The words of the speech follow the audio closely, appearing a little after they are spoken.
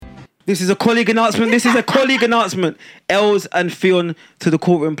This is a colleague announcement. Els and Fionn to the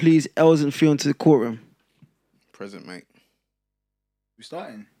courtroom, please. Els and Fionn to the courtroom. Present, mate. We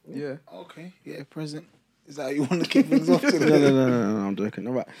starting? Yeah. Okay. Yeah, present. Is that how you want to kick things off today? No, I'm joking.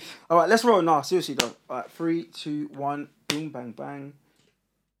 All right, let's roll now. Seriously, though. All right, 3, 2, 1. Boom, bang, bang.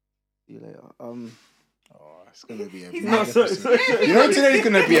 See you later. It's going to be a No, mad sorry. episode. You know today's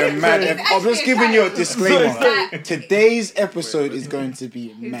going to be a mad episode. I'm just giving you a disclaimer. Today's episode is going to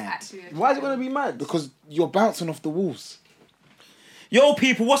be mad. Why is it going to be mad? Because you're bouncing off the walls. Yo,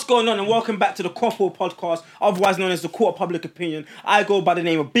 people, what's going on? And welcome back to the Coffle Podcast, otherwise known as the Court of Public Opinion. I go by the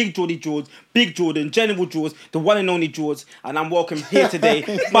name of Big Geordie George, Big Jordan, General George, the one and only George, and I'm welcome here today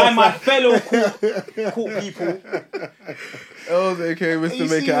by my fellow court people. Oh, okay, Mr.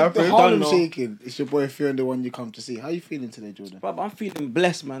 Make It The Happen. Harlem shaking. It's your boy Fionn, the one you come to see. How you feeling today, Jordan? But I'm feeling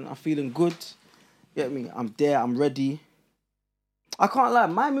blessed, man. I'm feeling good. Get me? I'm there. I'm ready. I can't lie.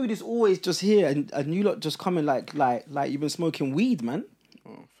 My mood is always just here, and you lot just coming like you've been smoking weed, man.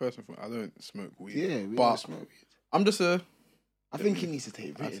 Oh, first of all, I don't smoke weed. Yeah, we but don't smoke weed. I'm just a. I think he needs to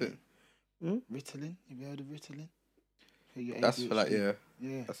take That's Ritalin. it. Ritalin? Have you heard of Ritalin? For your That's for like ADHD? yeah.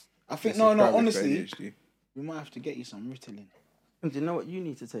 Yeah. That's, I think, that's no, private for honestly, ADHD. we might have to get you some Ritalin. And do you know what you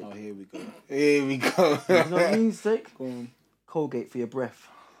need to take? Oh, here we go. Here we go. You know what you need to take? Go on. Colgate for your breath.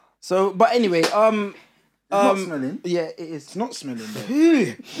 So, but anyway, It's not smelling. yeah, it is. It's not smelling though. Ooh.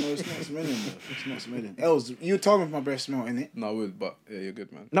 No, it's not smelling though. It's not smelling. Els, you told me if my breath smell, innit? No, I would, but yeah, you're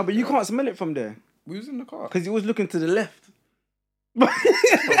good, man. No, but you can't smell it from there We was in the car because you was looking to the left. for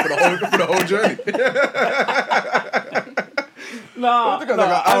the whole journey. Nah, I think I got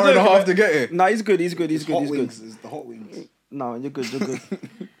like an hour and a half to get here. Nah, he's good. He's good. Hot wings. It's the hot wings. No, you're good. You're good.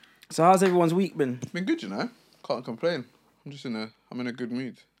 So, how's everyone's week been? It's been good, you know. Can't complain. I'm in a good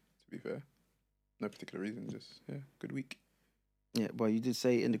mood. To be fair, no particular reason. Just good week. Yeah, well, you did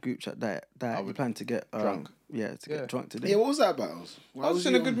say in the group chat that you would plan to get drunk. Yeah, to get drunk today. Yeah, what was that about, Els? Why I was just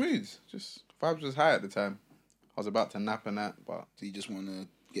in a you good on- mood. Just vibes was high at the time. I was about to nap and that, but So you just want to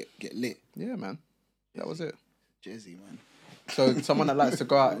get lit? yeah, man, that was it. Jazzy, man. So someone that likes to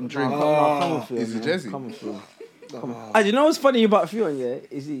go out and drink Come on, is a Jezzy. Come on, Phil. And you know what's funny about Fionn, yeah?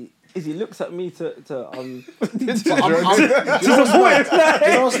 Is he looks at me to support him. You know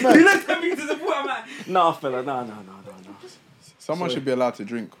what's mad? He looks at me to support him. Like, nah, fella, no. Someone should be allowed to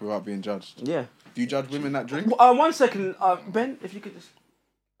drink without being judged. Yeah. Do you judge women that drink? 1 second, Ben, if you could just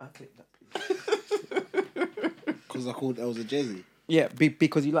click that, please. Because I called Els a Jazzy. Yeah,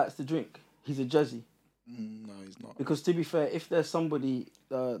 because he likes to drink. He's a jazzy. No, he's not. Because to be fair, if there's somebody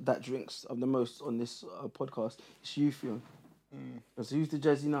that drinks the most on this podcast, it's you, Fionn. So who's the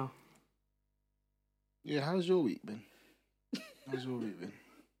jazzy now? Yeah, how's your week been?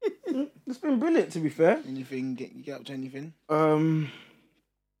 It's been brilliant, to be fair. Anything? You get up to anything?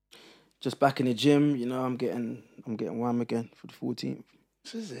 Just back in the gym, you know. I'm getting wham again for the 14th.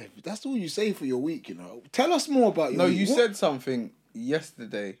 That's all you say for your week, you know. Tell us more about your No, week. you What- said something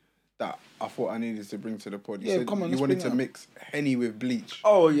yesterday that I thought I needed to bring to the pod. You Yeah, said come on, you let's wanted bring to it up. mix Henny with bleach.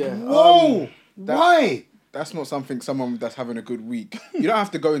 Oh yeah. Whoa! Why? That's not someone that's having a good week. You don't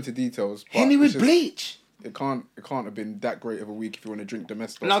have to go into details. But Henny it's with just- bleach. It can't have been that great of a week if you want to drink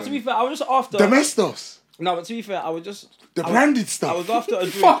Domestos. Now to be fair, I was just after. Domestos. No, but to be fair, I was just The branded stuff. I was after a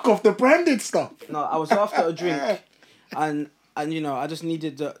drink. Fuck off the branded stuff. No, I was after a drink, and you know, I just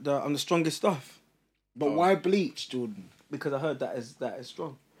needed the strongest stuff But why bleach, Jordan? because I heard that is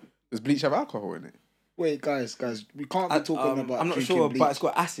strong. Does bleach have alcohol in it? Wait, guys, we can't be talking about. I'm not drinking sure, bleach. but it's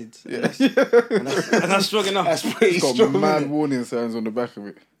got acid. Yeah. and that's strong enough. That's pretty It's got strong. mad innit? warning signs on the back of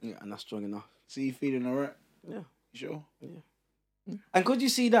it. Yeah, and that's strong enough. So you feeling alright? Yeah. You sure? And could you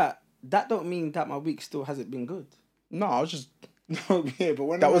see that? That don't mean that my week still hasn't been good. No, I was just. No, yeah, but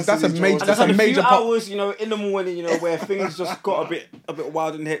when That's a major. I just That's had a a major few part. hours, you know, in the morning, you know, where things just got a bit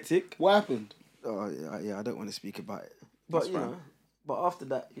wild and hectic. What happened? Oh yeah, I don't want to speak about it. But you know, but after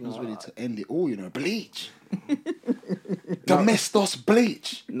that, you I was know, ready to end it all, you know. Bleach. Domestos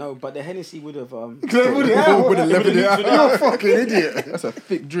bleach. no, but the Hennessy would have Would have leveled it out. You're a fucking idiot. That's a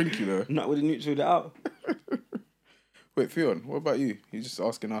thick drink, you know. not would have neutraled it out. Wait, Fionn, what about you? You're just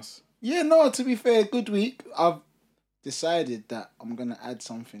asking us. Yeah, no, to be fair, good week. I've decided that I'm going to add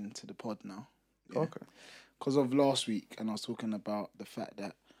something to the pod now. Yeah. Okay. Because of last week, and I was talking about the fact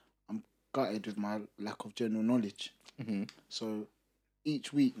that I'm gutted with my lack of general knowledge. Mm-hmm. So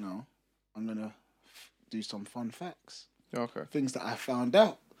each week now, I'm going to do some fun facts. Okay. Things that I found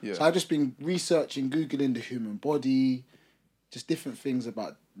out. Yeah. So I've just been researching, Googling the human body, just different things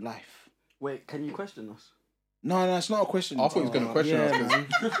about life. Wait, can you question us? No, it's not a question. I thought he was going to question yeah, us. man.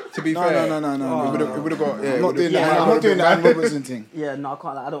 'cause to be No, fair, no. It would have got. Yeah, I'm not doing yeah, that. I'm not doing that Anne Robertson thing. Yeah, no, I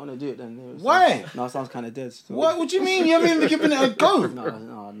can't. I don't want to do it then. Why? No, it sounds kind of dead. So. What do you mean? You haven't even given it a go. No,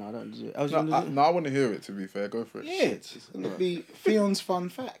 I don't do it. I was No, gonna do it. I want to hear it. To be fair, go for it. Yeah, it's gonna be Fion's fun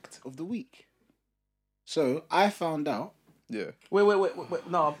fact of the week. So I found out. Yeah. Wait.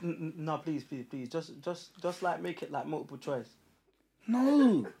 No, please. Just like make it like multiple choice.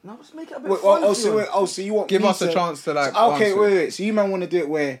 No. No, just make it a bit Wait, fun. so you want Give me us a chance to like. Okay, answer. wait. So you man want to do it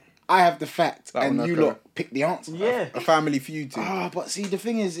where I have the fact That and one, you okay. lot pick the answer. Yeah. A family feud team. But see, the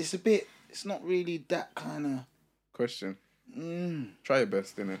thing is, it's not really that kind of. Question. Try your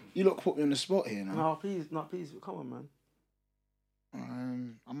best, innit? You lot put me on the spot here now. No, please. Come on, man.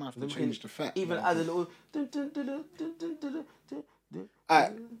 I might have to Then we change can the fact. Even man. add a little.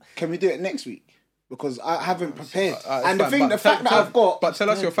 Alright, can we do it next week? Because I haven't prepared. It's And the fine, thing, but the fact that I've got. But tell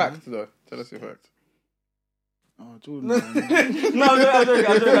us your fact, though. Tell us your fact. Oh, Jordan, No, I'm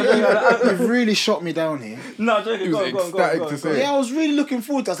joking. you've really shot me down here. No, I'm joking. He was ecstatic to say. Yeah, I was really looking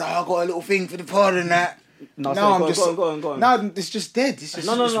forward to it. I was like, I got a little thing for the pod and that. No, now sorry, I'm just. go on. Now it's just dead. It's just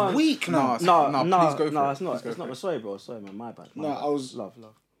No. it's weak now. No, please go for no, it. it's not. Please go It's for not. it. Sorry, bro. Sorry, man. My bad. No, I was. Love.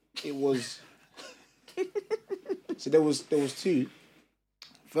 It was. So there was two.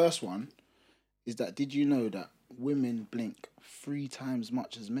 First one is that did you know that women blink 3 times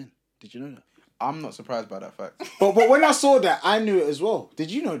much as men? Did you know that? I'm not surprised by that fact. But when I saw that, I knew it as well. Did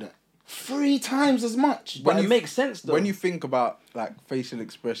you know that? 3 times as much. But it makes sense though. When you think about like facial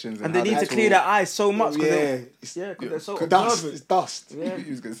expressions and they how need to talk- clear their eyes so much. Yeah, Because they're so dust. observant. It's dust. Yeah. He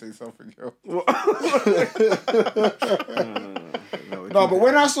was gonna say something else. No, but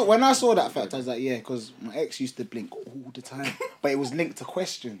when I saw that fact, I was like, yeah, because my ex used to blink all the time, but it was linked to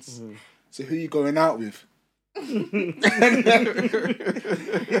questions. So who you going out with?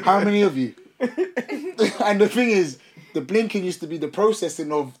 How many of you? And the thing is, the blinking used to be the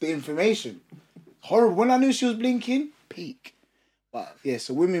processing of the information. Horrible. When I knew she was blinking, peak. But yeah,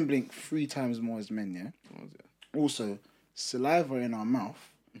 so women blink 3 times more as men. Yeah. Also, saliva in our mouth.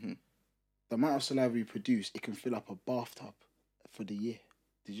 The amount of saliva we produce, it can fill up a bathtub for the year.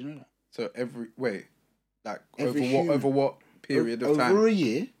 Did you know that? So like Every human. over what period of time? Over a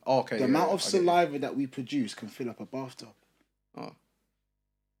year, Oh, okay. the amount of I get it. saliva that we produce can fill up a bathtub. Oh.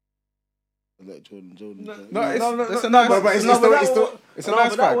 Look, Jordan. It's a nice. but it's a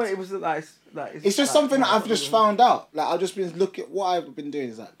nice fact. It was like It's just something that I've just found out. Like I've just been looking. What I've been doing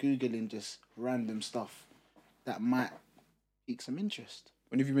is like googling just random stuff that might pique some interest.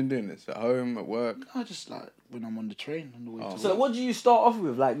 When have you been doing this? At home, at work? No, just like when I'm on the train on the way to So work. what do you start off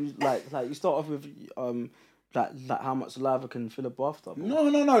with? Like you start off with like how much saliva can fill a bathtub?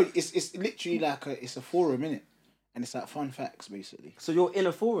 No. It's literally like it's a forum, innit? And it's like fun facts basically. So you're in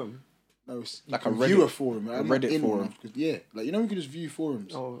a forum. No, it's Like you a can view Reddit- a forum. a I'm not Reddit in one, forum. 'cause, yeah, like you know we can just view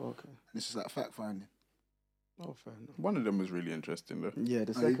forums. Oh, okay. And this is like fact finding. Oh, fair enough. One of them was really interesting though. Yeah,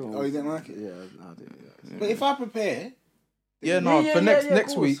 the Oh, you- second one. oh, you didn't like it? Yeah, no, I didn't. But if I prepare, Yeah, no. For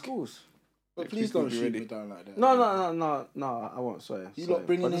next week. Course. but Next please week we'll don't be shoot ready. me down like that. No, I won't. Sorry. You sorry. lot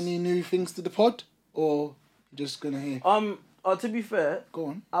bringing But any new things to the pod, or just gonna hear? To be fair, Go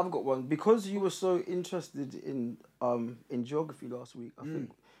on. I've got one because you were so interested in geography last week. I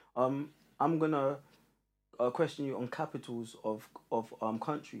think I'm gonna question you on capitals of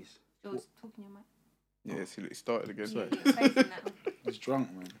countries. George, talking your mic. Yeah, see, it started again. You're facing that way. He's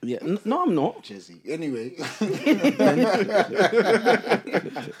drunk, man. Yeah, no, I'm not. Jezzy. Anyway.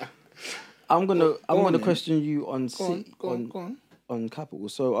 I'm gonna on then. question you on Go on.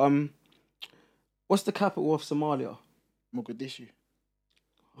 capitals. So what's the capital of Somalia? Mogadishu.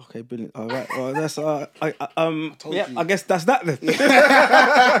 Okay, brilliant. All right, well that's told yeah. you. I guess that's that then.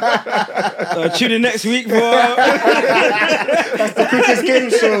 Tune in next week for. Quickest game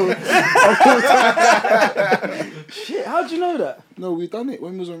show. Shit, how'd you know that? No, we've done it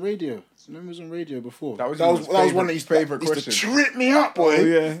when we was on radio. When we was on radio before. That was one that used to, favourite used to question. trip me up, boy.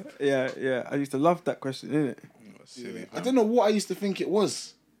 Oh, yeah. I used to love that question, innit? Silly. I don't know what I used to think it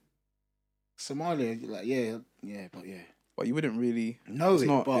was. Somalia, like but yeah. But you wouldn't really. No, It's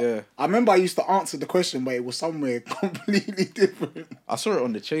not, but yeah. I remember I used to answer the question, but it was somewhere completely different. I saw it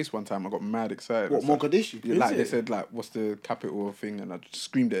on the chase one time. I got mad excited. What, It's like- Mogadishu? Yeah, like they said, like, what's the capital of thing? And I just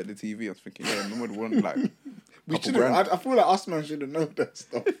screamed it at the TV. I was thinking, yeah, no one won like. We couple should. grand. I feel like us man should have known that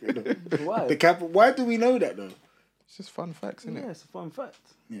stuff. You know? Why? Why do we know that though? It's just fun facts, isn't Yeah, it? it's a fun fact.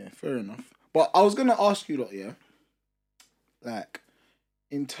 Yeah, fair enough. But I was gonna ask you lot, yeah, like,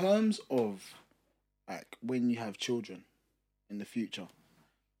 in terms of, like, when you have children in the future,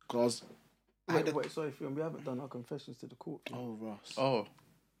 because Wait, sorry, Fiona, we haven't done our confessions to the court. oh Ross, Oh,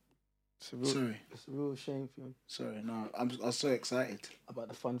 It's a real, Sorry. It's a real shame for him. Sorry, no, I'm so excited. About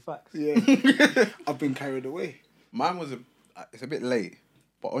the fun facts. Yeah, I've been carried away. Mine was it's a bit late,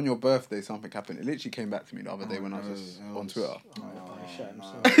 but on your birthday something happened. It literally came back to me the other day when I was just on Twitter.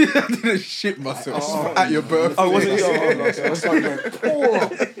 I did a shit myself at your birthday. Oh, was it?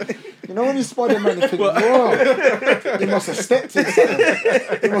 You know when you spot him and you think, whoa, he must have stepped in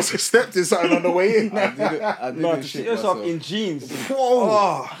something. He must have stepped in something on the way in. I did No, a to see shit yourself myself. in jeans.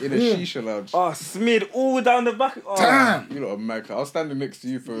 Whoa. In a shisha lounge. Oh, smeared all down the back. Oh. Damn. You lot are mad. I was standing next to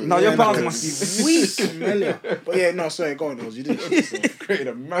you for... No, your balls must be weak. Familiar. But yeah, no, sorry, go on, Oz. You didn't shit yourself. created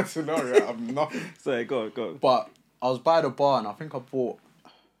a mad scenario out of nothing. Sorry, go. But I was by the bar and I think I bought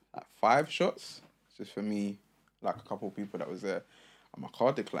like 5 shots just for me, like a couple of people that was there, and my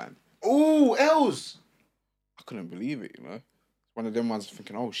card declined. Ooh, Els. I couldn't believe it, you know. One of them ones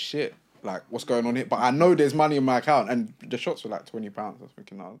thinking, oh shit, like what's going on here? But I know there's money in my account, and the shots were like £20. I was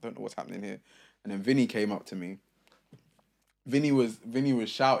thinking, no, I don't know what's happening here. And then Vinny came up to me. Vinny was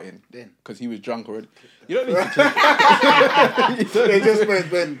shouting Then. because he was drunk already. You don't need to. They just went,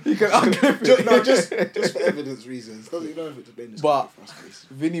 Ben. You can unclip it. No, just for evidence reasons. Doesn't know if it's Ben. But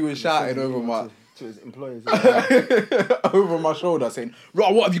Vinny was shouting over my To his employers. over my shoulder saying,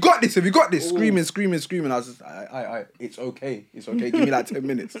 "Right, what have you got this? Have you got this?" Screaming. I was just, I, it's okay. Give me like 10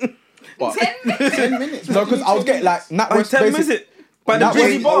 minutes. But 10 minutes. no, because I was getting like Oh, 10 minutes. By the That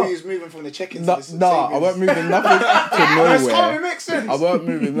busy was- bar. He was moving from the check-in to no, the I weren't moving nothing to That's nowhere. how it makes sense. I weren't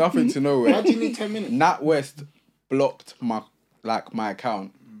moving nothing to Why nowhere. do you need 10 minutes? Nat West blocked my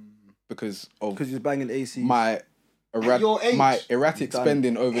account because of Because he's banging AC. my your age? my erratic Done.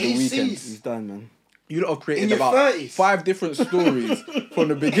 spending over the ACs. weekend. He's done, man. You lot have In created your about 30s? 5 different stories from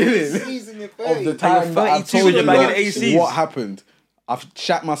the beginning He's in your of the face. time that I 32 told when you you're banging lot ACs. what happened. I've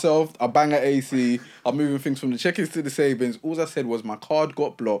shat myself, I bang at AC, I'm moving things from the check-ins to the savings. All I said was my card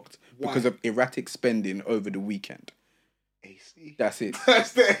got blocked because Why? of erratic spending over the weekend. AC. That's it.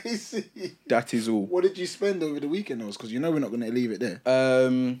 That's the AC. That is all. What did you spend over the weekend, Oz? Because you know we're not going to leave it there.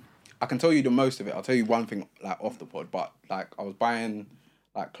 I can tell you the most of it. I'll tell you one thing like off the pod, but like I was buying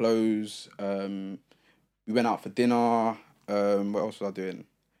like clothes. We went out for dinner. What else was I doing?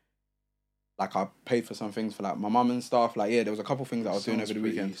 Like I paid for some things for like my mum and stuff. Like yeah, there was a couple things that I was doing over the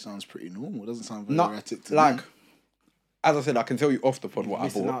weekend. Sounds pretty normal. Doesn't sound very Not erratic to like, me. as I said, I can tell you off the pod what I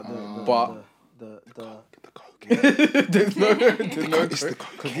Missing bought. out But The cocaine. there's no, It's the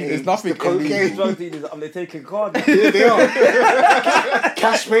cocaine. There's nothing It's the cocaine. illegal. drug dealers, they're taking card. Yeah, they are.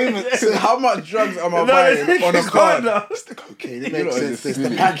 Cash payments. How much drugs am I No, buying they're on a taking card? now. It's the cocaine. It You makes lot are sense. It's the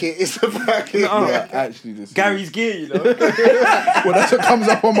silly. packet. It's the packet. Yeah, actually, this Gary's gear, you know. Well, that's what comes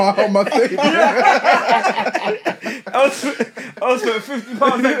up on my thing. I was spent £50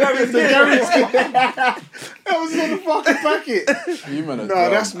 on Gary's gear. That was on the fucking packet. You man are No,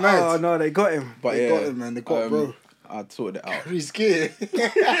 dumb. that's mad. Oh no, they got him. But They yeah, got him, man. They got bro. I sorted it out. He's scared.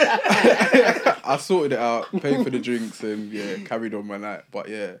 I sorted it out, paid for the drinks, and yeah, carried on my night. But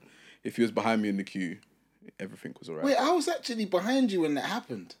yeah, if you was behind me in the queue, everything was alright. Wait, I was actually behind you when that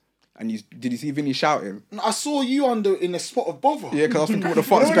happened. And did you see Vinny shouting? No, I saw you in a spot of bother. Yeah, because I was thinking, what the You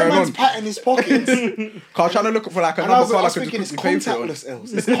fuck's know when the going man's on? patting his pockets. Cause I was trying to look for like And I another was, card I I was could thinking, it's just quickly pay for it on. contactless,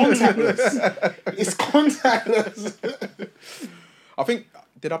 Els. It's contactless. It's contactless. I think,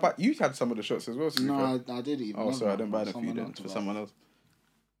 did I buy? You had some of the shots as well. to be fair. No, I didn't even. Oh, sorry, I didn't buy them for you Someone then. else For bought. someone else.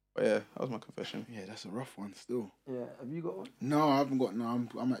 But yeah, that was my confession. Yeah, that's a rough one still. Yeah, have you got one? No, I haven't got. No,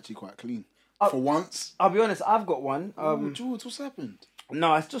 I'm actually quite clean. Oh. For once. I'll be honest, I've got one. George, what's happened?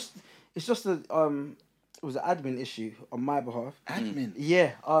 No, it's just a it was an admin issue on my behalf. Admin.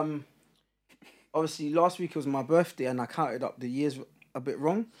 Yeah. Obviously last week was my birthday and I counted up the years a bit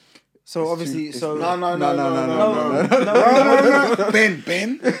wrong. So obviously, so No.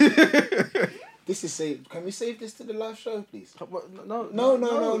 Ben. This is save. Can we save this to the live show, please? No. No.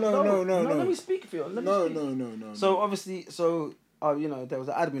 Let me speak for you. Let me No. speak. So obviously, you know, there was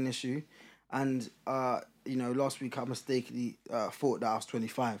an admin issue, and you know, last week I mistakenly thought that I was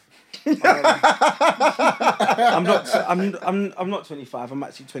 25. I'm not 25. I'm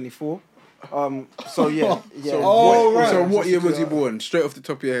actually 24. So yeah. So what year was you born? Straight off the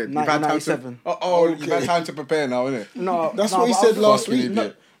top of your head. You've had time to. 1997. You've had time to prepare now, innit? No, That's no, what he but I said was- last Fucking week.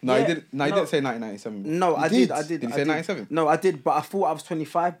 idiot. No, he Yeah, didn't. No, he no. didn't say 1997. No, I did. did. Did he say 97? No, I did, but I thought I was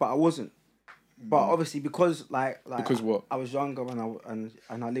 25, but I wasn't. But obviously, because like Because what? I was younger and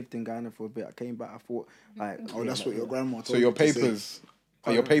I lived in Ghana for a bit. I came back. I thought like. Oh, that's what your grandma told So your you to say. papers,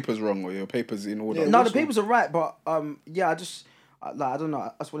 are your papers wrong or your papers in order? Yeah, No, the which one? papers are right, but yeah, I just like I don't know.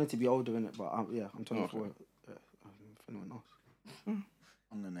 I just wanted to be older in it, but yeah, I'm 24. Okay. If anyone else. I'm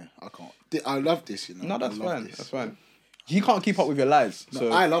gonna. I can't. I love this. You know. No, that's I love fine. this. That's fine. You can't keep up with your lies. No,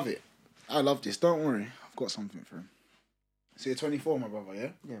 So I love it. I love this. Don't worry. I've got something for him. So you're 24, my brother, yeah?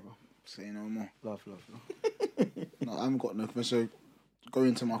 Yeah, bro. Say no more. Love. No, I haven't got no question. So go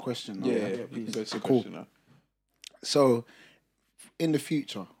into my question now. Yeah, Yeah. you can go to the Cool. question now. So, in the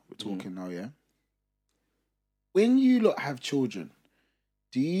future, we're talking now, yeah? When you lot have children,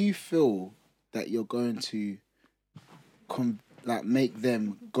 do you feel that you're going to make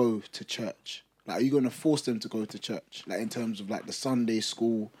them go to church? Like, are you going to force them to go to church? Like, in terms of, like, the Sunday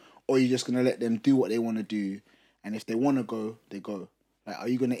school? Or are you just going to let them do what they want to do? And if they want to go, they go? Like, are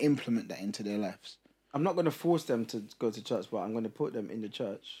you going to implement that into their lives? I'm not gonna force them to go to church, but I'm gonna put them in the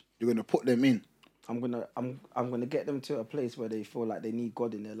church. You're going to put them in? I'm gonna get them to a place where they feel like they need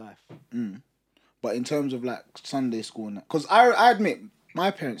God in their life. But in terms of, like, Sunday school and that... Because I admit, my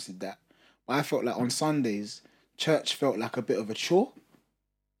parents did that. But I felt like on Sundays, church felt like a bit of a chore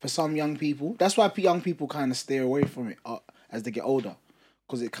for some young people. That's why young people kind of stay away from it as they get older.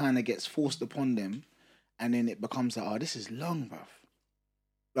 Because it kind of gets forced upon them. And then it becomes like, oh, this is long, bruv.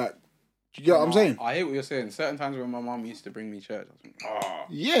 Like, do you get what I'm saying? I hear what you're saying. Certain times when my mum used to bring me church, I was like, oh.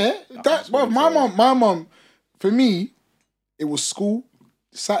 Yeah. That's Well, what my I'm mum, for me, it was school.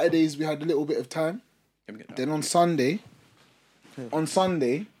 Saturdays, we had a little bit of time. Let me get that. Then on Sunday,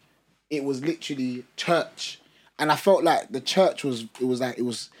 it was literally church. And I felt like the church was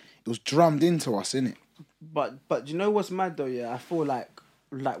drummed into us, innit? But you know what's mad though? Yeah, I feel like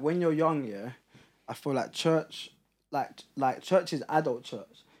when you're young, yeah, I feel like church, like church is adult church.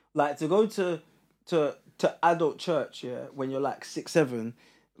 Like to go to adult church, yeah, when you're like 6, 7,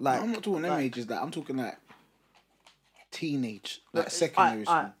 like I'm not talking them ages, that I'm talking like teenage, like secondary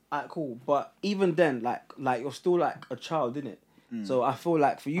school. Alright, cool. But even then, like you're still like a child, innit? So I feel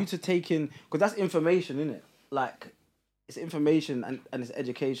like for you to take in, because that's information, innit? Like it's information and it's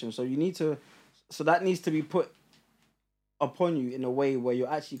education. So you need to, so that needs to be put upon you in a way where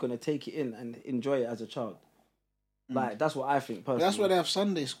you're actually gonna take it in and enjoy it as a child. Like that's what I think personally. That's why they have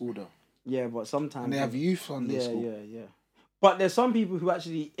Sunday school though. Yeah, but sometimes And they have youth Sunday school. Yeah. But there's some people who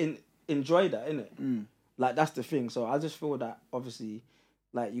actually enjoy that, innit? Like that's the thing. So I just feel that obviously,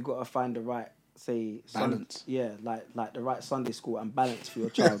 like you gotta find the right Balance. Like the right Sunday school and balance for your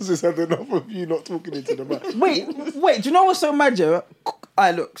child. I just had enough of you not talking into the mic. Wait. Do you know what's so mad, yeah?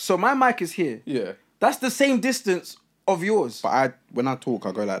 Look. So my mic is here. Yeah. That's the same distance of yours. But when I talk,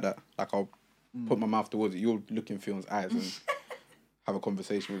 I go like that. Like I'll put my mouth towards it. You'll look in Fion's eyes and have a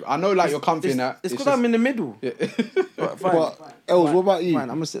conversation with it. I know like you're comfy in that. It's because I'm in the middle. Yeah. But fine. But Els, what about you? Fine,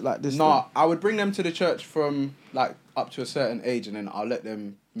 I'm gonna sit like this. Nah, I would bring them to the church from like up to a certain age, and then I'll let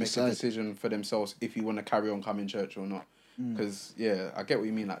them make a decision for themselves if you want to carry on coming church or not. Because I get what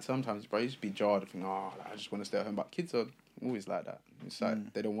you mean. Like sometimes, bro, you just be jarred. Think, I just want to stay at home. But kids are always like that. It's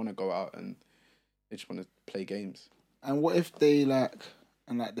like they don't want to go out and they just want to play games. And what if they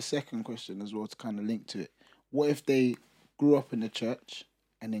and the second question as well to kind of link to it, what if they grew up in the church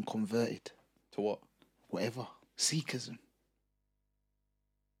and then converted? To what? Whatever. Sikhism.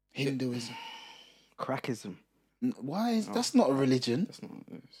 Hinduism. Crackism. Why is that's not a religion? That's not.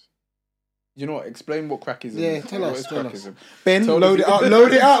 You know what? Explain what crackism is. Yeah, tell What us. is Tell us. crackism? Ben, Tell load the- it up.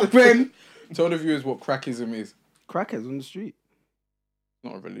 Load it up, Ben. Tell the viewers what crackism is. Crackers on the street.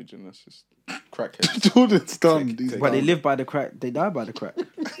 Not a religion. That's just crackheads. Jordan's done. Take- These take- But they live by the crack. They die by the crack.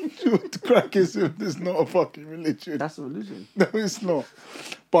 Crackism is not a fucking religion. That's a religion. No, it's not.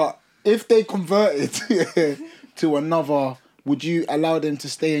 But if they converted to another, would you allow them to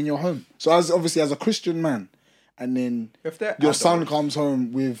stay in your home? So as a Christian man, and then If they're your son adults- comes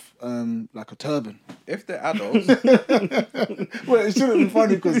home with like a turban. If they're adults, Well, it shouldn't be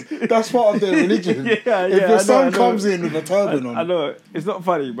funny because that's part of their religion. Yeah, If I your know, son I know. comes in with a turban on, I know it's not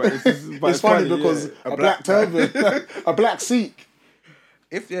funny, but it's funny because yeah. a black turban, a black Sikh,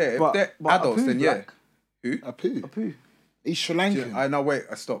 if they're But adults, Apu's then yeah. black. a poo. Poo. He's Sri Lankan. I know. Wait,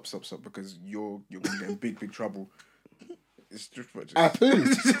 stop, because you're gonna get in big trouble. It's just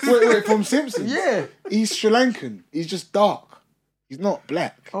Apu. wait, from Simpsons. Yeah. He's Sri Lankan. He's just dark. He's not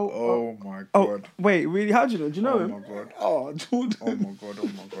black. Oh my Oh, god. wait, really? How do you know? Do you know Oh him? my god. Oh, Jordan. Oh my god. Oh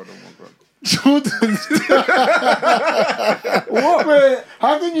my god. Oh my god. Jordan's. What? Wait,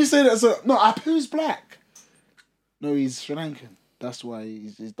 how can you say that? So no, Apu's black. No, he's Sri Lankan. That's why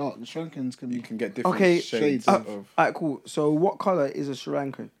he's dark. The Sri Lankans can You be. can get different Okay, shades shades of. Alright, cool. So what colour is a Sri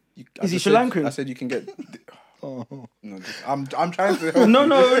Lankan? I Is he just Sri said- Lankan? I said you can get. Oh. No, I'm trying to. Help No,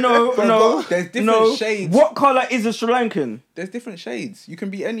 you. no. There's different shades. What colour is a Sri Lankan? There's different shades. You can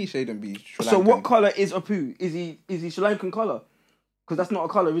be any shade and be Sri Lankan. So what colour is Apu? Is he Sri Lankan colour? Because that's not a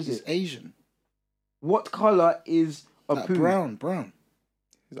colour, is He's it? Asian. What colour is Like Apu? brown.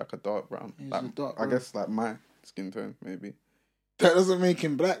 He's like a dark brown. He's Like, a dark I brown. guess like my skin tone maybe. That doesn't make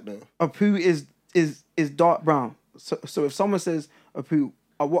him black though. Apu is dark brown. So if someone says, Apu,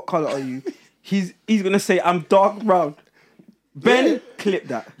 what colour are you? He's gonna say, I'm dark brown. Ben, Yeah. clip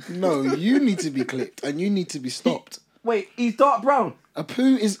that. No, you need to be clipped and you need to be stopped. Wait, he's dark brown.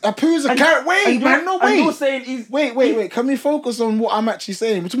 Apu is a character. Wait, And man, no And you're wait. saying he's Wait. Can we focus on what I'm actually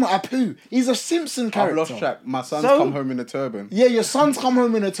saying? We're talking about Apu. He's a Simpson I've character. lost track. My son's So- come home in a turban. Yeah, your son's come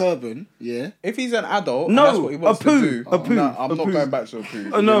home in a turban. Yeah. If he's an adult, No, and that's what he wants a to poo, do. a poo, no, I'm a not poo. going back to a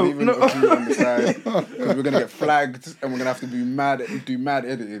poo. No, We're leaving no. a poo on the side because we're gonna get flagged and we're gonna have to do mad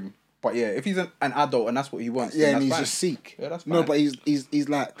editing. But yeah, if he's an adult and that's what he wants, Yeah, then and that's he's fine. just Sikh. Yeah, that's No, fine. but he's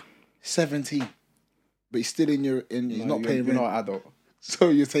like 17. But he's still in your he's No, not you're, paying you're rent. not an adult. So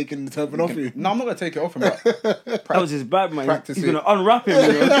you're taking the turban off you. No, I'm not gonna take it off him. But that was his bad man. Practice He's it. gonna unwrap him.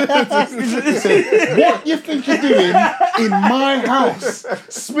 You know? What you think you're doing in my house?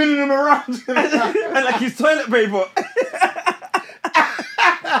 Spinning him around. And like his toilet paper.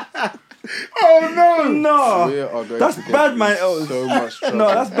 Oh no! No. we are going That's to get bad, in man, Els. So much trouble. No,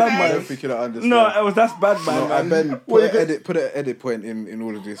 that's bad, I man. don't think you don't understand. No, that's bad man. No, man. Ben, put an edit point in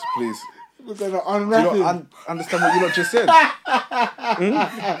all of this, please. We're gonna Do you unwrap him. not understand what you lot just said?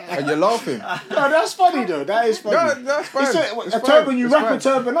 And you're laughing. No, that's funny though. That is funny. No, that's fine. It's It's a fine. turban, you It's wrap fine. a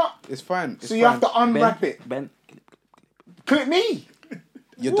turban up. It's fine. It's So you have to unwrap it. Ben. Clip me.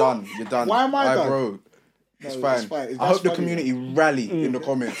 You're done. You're done. Why am I Aye, done? bro. It's No, fine. it's fine. I That's hope the funny, community rally in the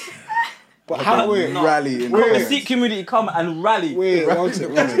comments. But how They wait, rally in the Wait. The comments. Sikh community come and rally. wait, Rally one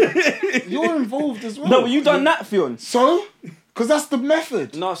in the second. comments. You're involved as well. No, but you done that, Fion. So? Because that's the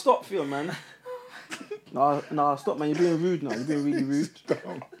method. No, stop, Fion, man. No, stop, man. You're being rude now. You're being really rude.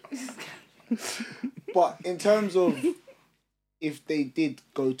 But in terms of if they did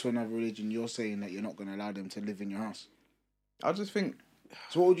go to another religion, you're saying that you're not going to allow them to live in your house. I just think,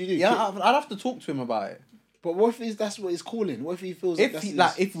 So what would you do? yeah, I'd have to talk to him about it. But what if that's what he's calling? What if he feels like If that's he, his...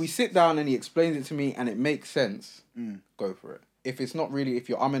 like, if we sit down and he explains it to me and it makes sense, Mm. go for it. If it's not really, if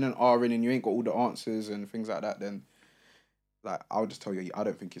you're umming and ahhing and you ain't got all the answers and things like that, then like I'll just tell you, I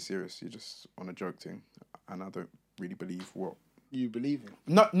don't think you're serious. You're just on a joke thing, and I don't really believe what. you believe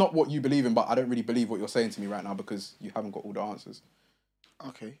in? Not what you believe in, but I don't really believe what you're saying to me right now because you haven't got all the answers.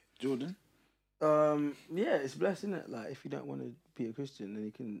 Okay, Jordan. Yeah, it's blessed, isn't it? Like, if you don't want to be a Christian, then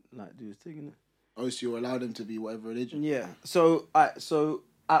you can like do his thing, innit? Oh, so you allow them to be whatever religion? Yeah. So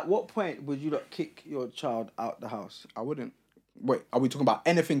at what point would you like kick your child out the house? I wouldn't. Wait, are we talking about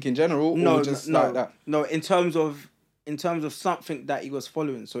anything in general No, or just no, like that? no. In terms of something that he was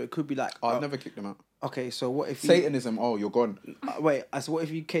following, so it could be like, I've never kicked them out. okay, so what if Satanism, oh, you're gone. wait, so what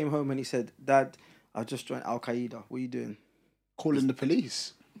if you came home and he said, Dad, I just joined Al Qaeda. What are you doing? Calling the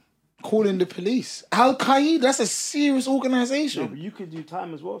police. Calling the police. Al Qaeda, that's a serious No, organization. but you could do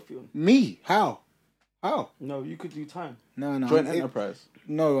time as well, Phil. Me? How? How? No, you could do time. No. Joint It- enterprise.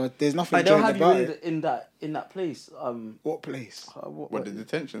 no, there's nothing Like, they'll joint have you about it. in that place. What place? What, the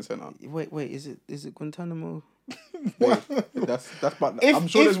detention center? Wait, is it Guantanamo? That's but If- I'm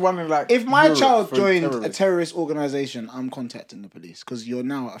sure if- there's one in like If my Europe child for joined a terrorists. terrorist organization, I'm contacting the police because you're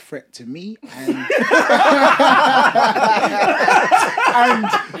now a threat to me and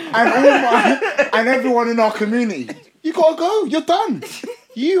and all my and everyone in our community. You gotta go. You're done.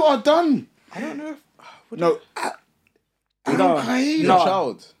 You are done. I don't know. No. No, Al-Qaeda. Your No.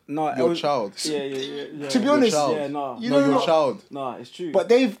 child. No, it Your was- child. Yeah. To be honest, child. Yeah, no. You No, know your what? child. No, it's true. But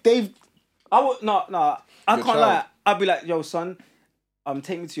they've I would no. I Your can't child. lie. I'd be like, yo, son,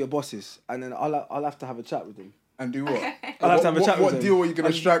 take me to your bosses, and then I'll have to have a chat with them. And do what? I'll have to have a chat with What them. deal are you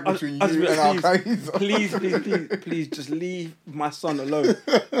going to strike between you and Al Qaeda? Please, just leave my son alone.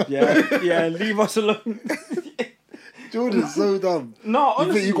 Yeah, leave us alone. Jordan's so dumb. No, You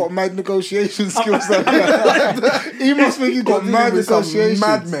honestly, think you got mad negotiation skills? He must think you got mad With some negotiations.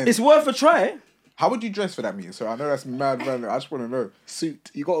 madmen. it's worth a try. How would you dress for that meeting? So I know that's mad, man. I just want to know. Suit.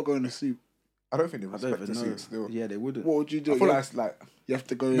 You gotta go in a suit. I don't think they I don't respect even the know. suit still. Yeah, they wouldn't. What would you do? I feel You like have, it's like you have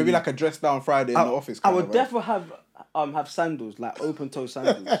to go maybe in. like a dress down Friday in the office. I kind would of vibe. definitely have sandals, like open toe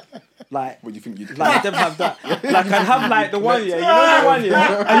sandals. Like What do you think you'd Like, I definitely have that. Like, I'd have, like, the one, yeah. You know the one,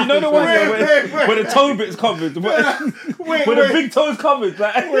 yeah? And you know the one, yeah, where the toe bit's covered. Where the big toe's covered.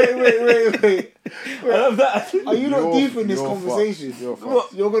 Like, Wait. I love that. Are you not You're- deep in this you're conversation? fucked. You're fucked.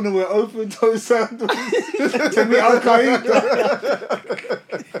 What? You're gonna wear open toe sandals to meet Al Qaeda?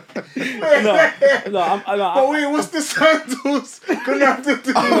 No, But wait, what's the sandals gonna have to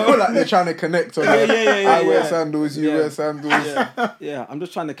do? I feel like they're trying to connect on it. yeah, I wear yeah. sandals, you Yeah. wear sandals. yeah, I'm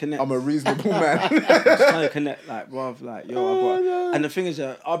just trying to connect. I'm a reasonable man. just trying to connect, like, bruv, like, yo, I got, and the thing is,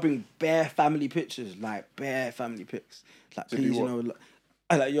 I'll bring bare family pictures, like, bare family pics. Like, To please, do you what? know, like,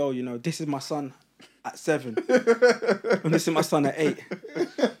 I like, yo, you know, this is my son. at 7. And this is my son at 8.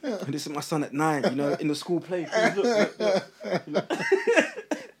 And this is my son at 9, you know, in the school play. Look.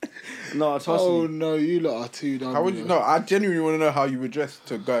 No, trust Oh me. no, you lot are too dumb. How would you? No, I genuinely want to know how you would dress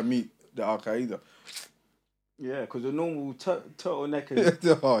to go and meet the Al Qaeda. Yeah, because the normal turtleneck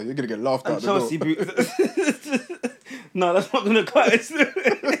and, Oh, you're gonna get laughed and at. Chelsea boots. No, that's not gonna cut it.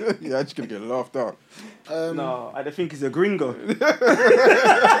 Yeah, I'm just gonna get laughed at. No, I think he's a gringo. That's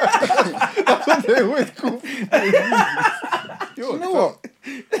what they always call. You know what?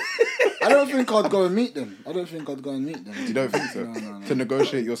 I don't think I'd go and meet them. You don't think so? No. To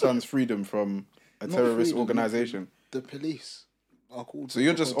negotiate your son's freedom from a Not terrorist freedom, organisation. The police are called. So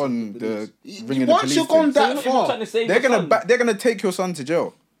you're just on the ringing the Once police. you've gone thing. that You're not even trying far, to save They're your gonna son. they're gonna take your son to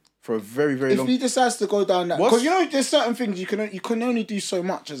jail for a very, very if long. he decides to go down that, What's- because you know there's certain things you can only do so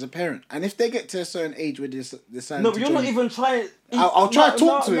much as a parent, and if they get to a certain age where they decide, No, to but you're join, not even trying. I'll try to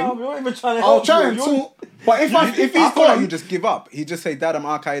talk to him. No, you're not even trying to I'll help. try you. and You're- talk. But if I he's feel like gone, you just give up. He just say, "Dad, I'm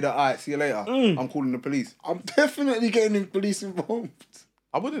Al Qaeda. Alright, see you later. I'm calling the police." I'm definitely getting the police involved.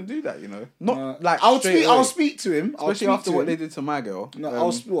 I wouldn't do that, you know. Not I'll straight I'll away. speak to him. Especially after what they did to my girl. No,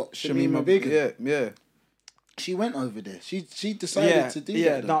 what Shamima Begum. Yeah. She went over there. She decided to do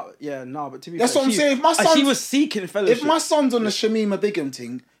that. though. But to be That's fair, what I'm saying. If my and she son's- was seeking fellowship. If my son's on the Shamima Begum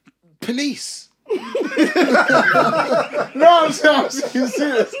thing, police. No, I'm serious.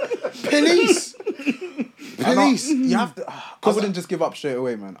 Police. Police. You have to. I wouldn't just give up straight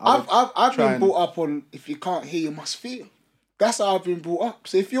away, man. I've try been and- brought up on if you can't hear, you must feel. That's how I've been brought up.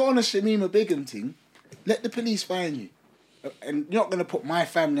 So if you're on a Shamima Begum thing, let the police find you. And you're not going to put my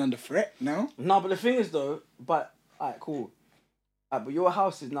family under threat now. No, but the thing is though, alright, cool. But your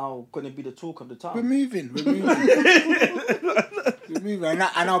house is now going to be the talk of the We're town. moving. We're moving. And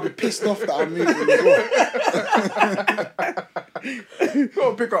I'll be pissed off that I'm moving as well. You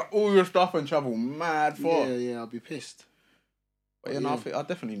gotta pick up all your stuff and travel mad far. Yeah, I'll be pissed. But no, I think I'll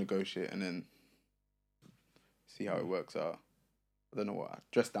definitely negotiate and then see how it works out. I don't know what. I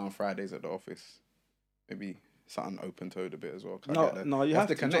dress down Fridays at the office. Maybe something open toed a bit as well. 'Cause I get the- No, you that's have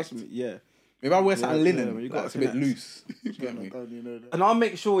to connect. trust me. Yeah. Maybe I wear something yeah, linen. you gotta That's a bit connect. loose. You get me? And I'll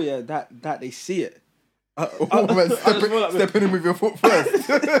make sure, that they see it. Oh, man, step in with your foot first.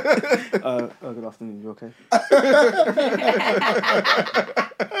 Good afternoon. You okay?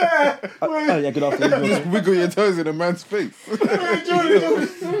 Yeah, good afternoon. You Just okay? wiggle your toes in a man's face.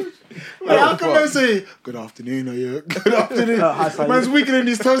 How come they say, good afternoon, are you? Good afternoon. Hi, Saeed. Man's wiggling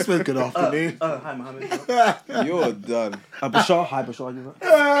his toes, man. Good afternoon. Hi, Mohammed. You're done. Bashar. Hi, Bashar. You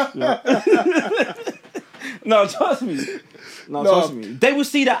right? No, trust me. Trust me. They will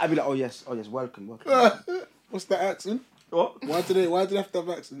see that. I'll be like, oh yes, welcome. What's that accent? What? Why do they have to have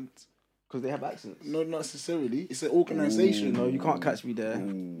accents? Because they have accents. Not necessarily. It's an organisation. No, you can't catch me there.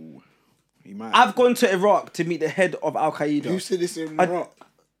 Ooh. He might. I've gone to Iraq to meet the head of Al Who Qaeda. said this in Iraq?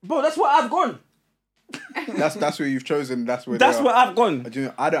 Bro, that's where I've gone. That's where you've chosen. That's where. That's they where are. I've gone.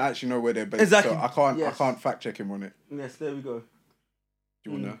 I don't actually know where they're based. Exactly. So I can't. Yes. I can't fact check him on it. Yes, there we go. Do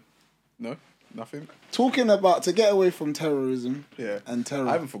you wanna? No. Nothing. Talking about to get away from terrorism Yeah. and terror.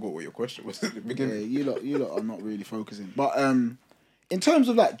 I haven't forgot what your question was at the Yeah, beginning. you lot are not really focusing. But in terms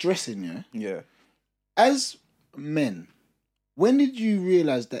of like dressing, yeah, Yeah. as men, when did you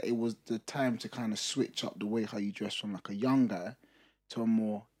realise that it was the time to kind of switch up the way how you dress from like a young guy to a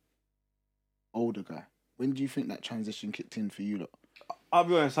more older guy? When do you think that transition kicked in for you lot? I'll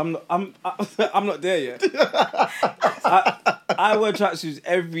be honest, I'm not there yet. I wear tracksuits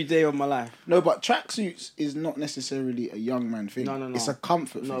every day of my life. No, but tracksuits is not necessarily a young man thing. No. It's a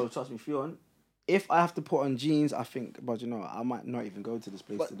comfort No, thing. trust me, Fionn. If I have to put on jeans, I think, but I might not even go to this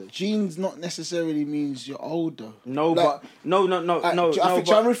place But today. jeans not necessarily means you're older. No, Like- but no. I think,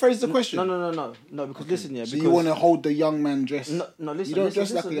 shall I rephrase the question? No, because listen, yeah. So because you want to hold the young man dress? No, listen. You don't listen,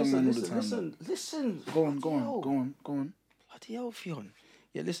 dress like a young man all the time. Listen. Go on. Bloody hell, Fionn.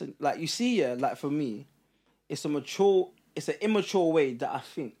 Yeah, listen. Like you see, yeah. Like for me, it's an immature way that I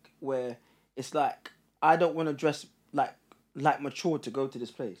think where it's like I don't want to dress like mature to go to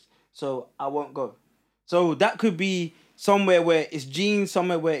this place, so I won't go. So that could be somewhere where it's jeans,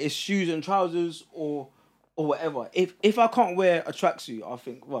 somewhere where it's shoes and trousers, or whatever. If I can't wear a tracksuit, I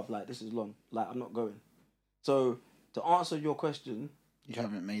think, well, like this is long. Like I'm not going. So to answer your question, You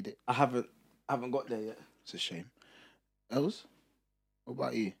haven't made it. I haven't got there yet. It's a shame. Els, what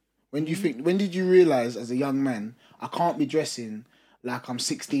about you? When do you think? When did you realize as a young man I can't be dressing like I'm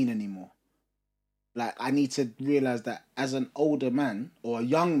 16 anymore? Like I need to realize that as an older man or a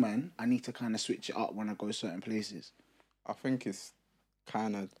young man, I need to kind of switch it up when I go certain places. I think it's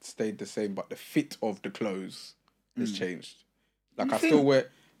kind of stayed the same, but the fit of the clothes has changed. Like You I think? still wear,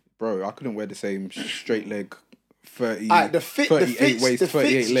 bro, I couldn't wear the same straight leg 30, Alright, the fit- the 38 fits- waist, the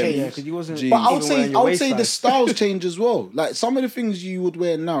 38 fits length. change. Yeah, because you wasn't. Jeans. But I would even say wearing your waist the size. styles change as well. Like some of the things you would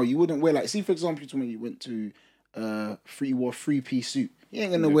wear now, you wouldn't wear. Like, see for example, when you went to wore 3-piece suit. You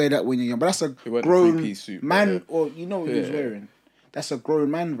ain't gonna wear that when you're young. But that's a It wasn't a grown 3-piece suit, but man, yeah. or you know what he was Yeah. wearing. That's a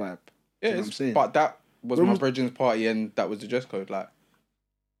grown man vibe. Yeah, You know what I'm saying? but that was When my was- brethren's party and that was the dress code. Like,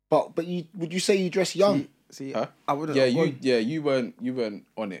 But you would you say you dress young? See, huh? I wouldn't. Yeah, have gone. you weren't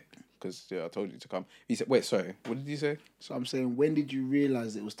on it because I told you to come. He said, wait, sorry, what did you say? So I'm saying, when did you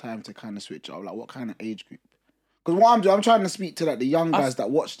realize it was time to kind of switch up? Like, what kind of age group? Because what I'm doing, I'm trying to speak to like the young guys that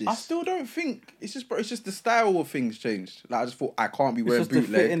watch this. I still don't think it's just, bro. It's just the style of things changed. Like, I just thought I can't be wearing just the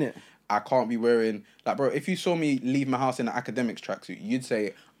bootleg. fit, innit? I can't be wearing like, bro. If you saw me leave my house in an academics tracksuit, you'd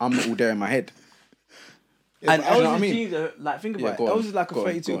say I'm not all there in my head. And but you know what I Elvis' mean? jeans are like, think Yeah, about go it. on, Elvis is like a go on,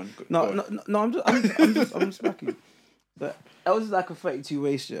 32. go on, go No, on. no, I'm just smacking. But Elvis is like a 32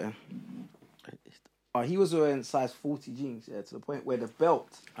 waist, yeah. He was wearing size 40 jeans, yeah, to the point where the belt,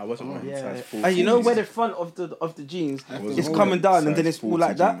 I wasn't wearing yeah, size 40. and you know where the front of the jeans is hold coming it. down, and then Size it's all 40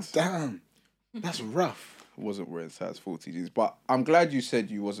 like that. jeans. Damn, that's rough. Wasn't wearing size 40 jeans, but I'm glad you said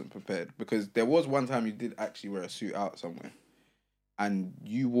you wasn't prepared because there was one time you did actually wear a suit out somewhere, and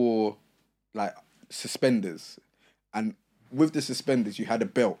you wore like suspenders, and with the suspenders you had a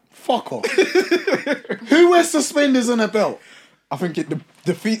belt. Fuck off. Who wears suspenders and a belt? I think it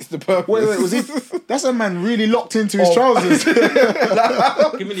defeats the purpose. Wait, was he? That's a man really locked into his trousers. Give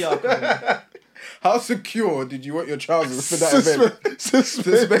me the alcohol. How secure did you want your trousers for that event?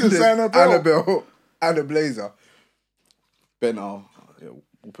 Suspenders and a belt. belt and a blazer. Ben, yeah,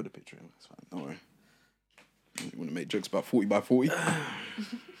 we'll put a picture in. That's fine. Don't worry. You want to make jokes about 40 by 40? I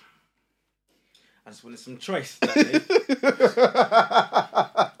just wanted some choice that day.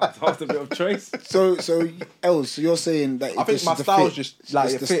 After a bit of choice. So Els, so you're saying that I think this my is the style's fit. just like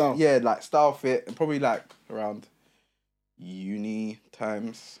It's it the fit, style. yeah, like style fit, and probably like around uni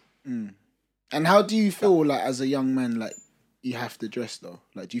times. And how do you feel like as a young man, like you have to dress though?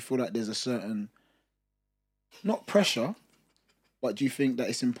 Like, do you feel like there's a certain, not pressure, but do you think that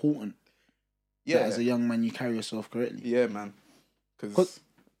it's important Yeah, that as a young man you carry yourself correctly? yeah, man. 'Cause- Because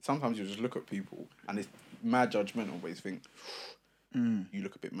sometimes you just look at people and it's mad judgmental, but you think you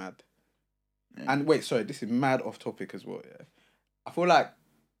look a bit mad. And wait, sorry, this is mad off topic as well. Yeah, I feel like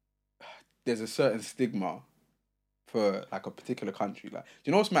there's a certain stigma for like a particular country. Like, do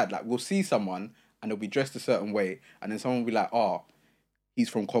you know what's mad? Like, we'll see someone and they'll be dressed a certain way, and then someone will be like, "Oh, he's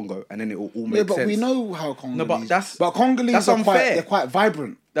from Congo," and then it will all make Yeah, but sense. we know how Congolese. but Congolese that's are unfair. they're quite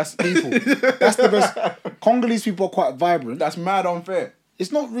vibrant That's people. That's the best. Congolese people are quite vibrant. That's mad unfair.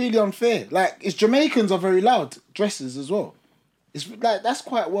 It's not really unfair. Like, it's Jamaicans are very loud dressers as well. It's like that's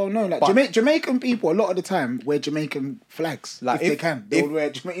quite well known. Like, But- Jamaican people a lot of the time wear Jamaican flags if they if- can. They if- would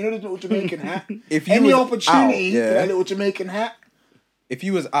wear you know the little Jamaican hat. If you Any was opportunity out, for yeah. that little Jamaican hat. If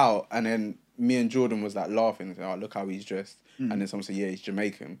you was out and then me and Jordan was like laughing, saying, "Oh, look how he's dressed," and then someone said, "Yeah, he's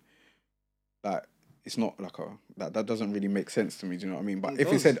Jamaican," like it's not like that doesn't really make sense to me. Do you know what I mean? But if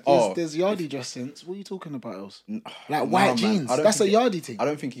it does. said, There's- "Oh, there's yardie dress sense. What are you talking about else? Like nah, white man, jeans. I don't That's a think yardie thing. I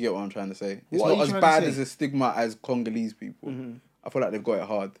don't think you get what I'm trying to say. It's What are not you as trying to bad say? as a stigma as Congolese people. I feel like they've got it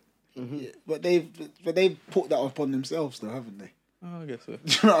hard. Yeah, but they've put that upon themselves though, haven't they? Oh, I guess so. Do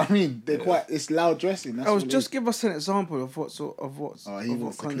you know what I mean? They're quite. It's loud dressing. That's what it Just is. give us an example of what sort of what's. Oh, he of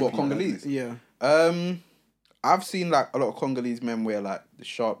wants to kind clip What, Congolese? Yeah. I've seen like a lot of Congolese men wear like the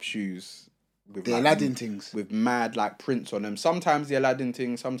sharp shoes with The like, Aladdin things. with mad like prints on them. Sometimes the Aladdin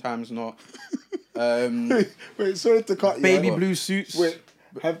thing, sometimes not. Wait, sorry to cut you. Baby off. blue suits. Wait,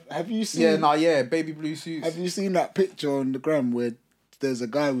 have you seen? Baby blue suits. Have you seen that picture on the gram where there's a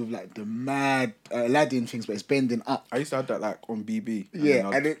guy with like the mad Aladdin things, but it's bending up? I used to have that like on BB. Yeah,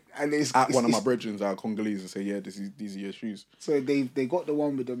 then and it's at one of my it's- brethren that are Congolese and say, "Yeah, these are your shoes." So they got the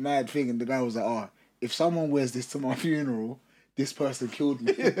one with the mad thing, and the guy was like, "Oh, if someone wears this to my funeral, this person killed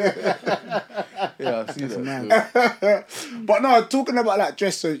me." Yeah, I see that. still. But no, talking about like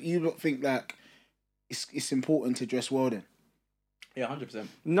dress, so you don't think like it's important to dress well then? Yeah, 100%.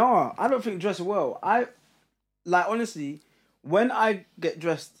 No, I don't think dress well. I like honestly, when I get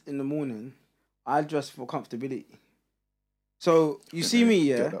dressed in the morning, I dress for comfortability. So you see me,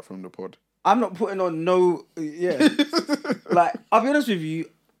 yeah. Get that from the pod. I'm not putting on no, yeah. Like I'll be honest with you,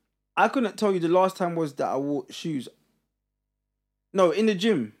 I couldn't tell you the last time was that I wore shoes. No, in the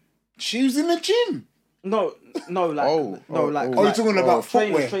gym. Shoes in the gym. No, like Oh, Oh, like you're talking about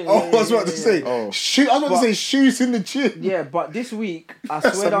trainers, footwear. trainers, Oh, I was yeah, about to yeah, say, yeah. Oh. shoe. I was about But- to say shoes in the gym. Yeah, but this week I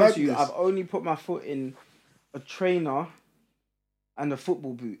That's swear a down to you, madness. I've only put my foot in a trainer and a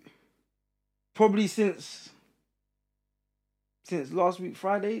football boot. Probably since since last week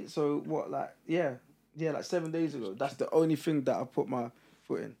Friday. So what, like like 7 days ago. That's the only thing that I put my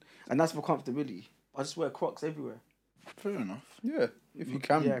foot in, and that's for comfortability. I just wear Crocs everywhere. Fair enough. Yeah, if you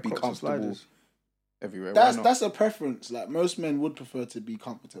can be Crocs and comfortable sliders. everywhere, That's why not? that's a preference. Like most men would prefer to be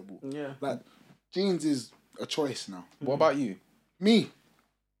comfortable. Yeah. Like jeans is a choice now. What about you? Me,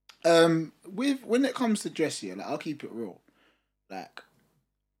 with when it comes to dress here, like I'll keep it real. Like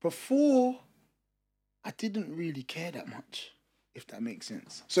before, I didn't really care that much, if that makes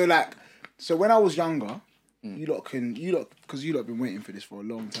sense. So when I was younger, you lot because you lot been waiting for this for a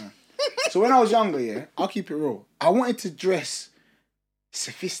long time. So when I was younger, yeah, I'll keep it real. I wanted to dress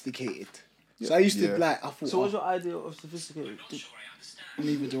sophisticated. So I used to I thought. So what's your idea of sophisticated?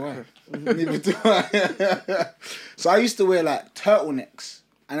 Neither do I. Neither do I. So I used to wear like turtlenecks,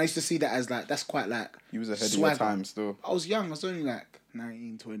 and I used to see that as like that's quite like You was ahead swagger. of your time still. I was young. I was only like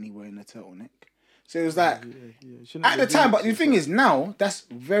 19, 20 wearing a turtleneck. So it was like Shouldn't at be the time. doing But the it, thing is, now that's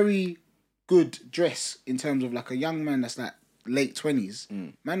very good dress in terms of like a young man that's like late 20s.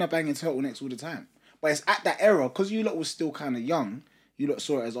 Man are banging turtlenecks all the time. But it's at that era because you lot was still kind of young. You lot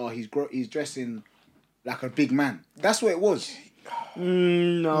saw it as he's dressing like a big man. That's what it was.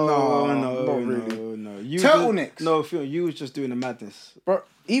 No, not really. no. You Turtlenecks. Phil, you was just doing the madness. But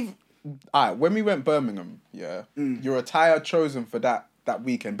even when we went Birmingham, your attire chosen for that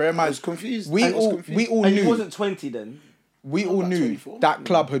weekend. Bear in mind, I was confused. We I was all confused. we all And knew you wasn't 20 then. we all about knew 24. that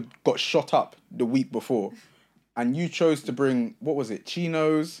club had got shot up the week before, and you chose to bring what was it?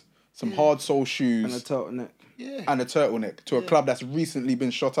 Chinos, some hard sole And a shoes, turtleneck. Yeah. and a turtleneck to a club that's recently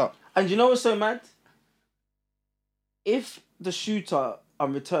been shot up. And you know what's so mad? If the shooter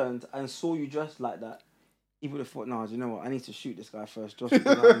returned and saw you dressed like that, he would have thought, "No, do you know what? I need to shoot this guy first." Just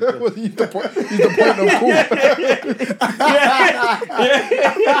because I'm dressed." He's the point of call.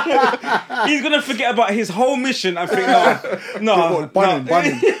 He's gonna forget about his whole mission and think, no. Bun him.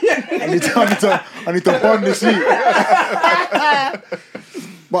 I need to bun this heat.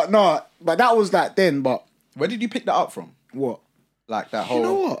 But that was like then. But Where did you pick that up from? what? Like that whole You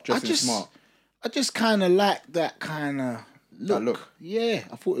know what? dressing smart. I just kind of like that kind of look. That look. Yeah,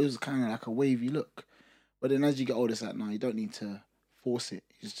 I thought it was kind of like a wavy look. But then as you get older, it's like, no, you don't need to force it.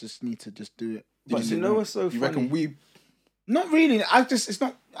 You just need to just do it. But you know what's so You funny? reckon we? Not really. I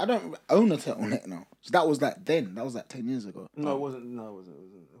don't own a turtleneck now. So that was like then. That was like 10 years ago. No, it wasn't. No, it wasn't.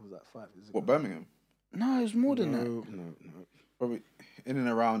 It was like 5 years ago. What, Birmingham? No, it was more than that. No. Probably in and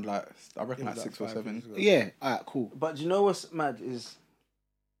around like I reckon It was like 6 or 5 7. years ago. Yeah, alright, cool. But you know what's mad is,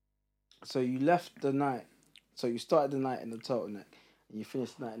 so you left the night, so you started the night in the turtleneck, and you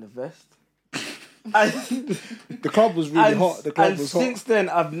finished the night in the vest. And, The club was really hot. The club and was since hot. then,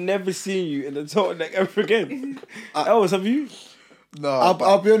 I've never seen you in the turtleneck ever again. Else, have you? No,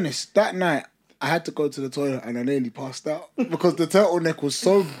 I'll be honest. That night, I had to go to the toilet and I nearly passed out because the turtleneck was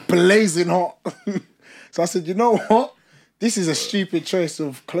so blazing hot. So I said, you know what? This is a stupid choice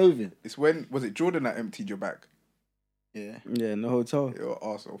of clothing. it's when was it Jordan that emptied your bag? Yeah. Yeah, in the hotel. Your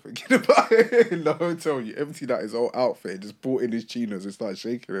arsehole thinking about it in the hotel. You emptied out his whole outfit, just brought in his chinos and started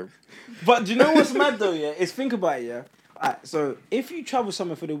shaking him. But do you know what's mad though? Yeah, is think about it. Yeah. Alright, so if you travel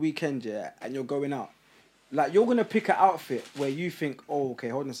somewhere for the weekend, yeah, and you're going out, like you're gonna pick an outfit where you think, oh, okay,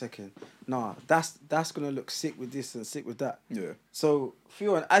 hold on a second, nah, that's gonna look sick with this and sick with that. Yeah. So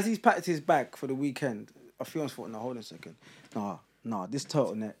Fionn, as he's packed his bag for the weekend, Fionn's thought, no, hold on a second, nah, this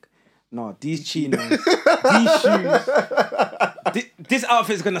turtleneck, nah, these chinos, these shoes, this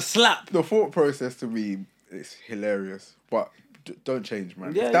outfit's gonna slap. The thought process to me is hilarious, but don't change,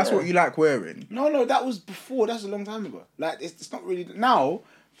 man. Yeah, if that's yeah. what you like wearing. No, that was before. That's a long time ago. Like, it's not really... Now,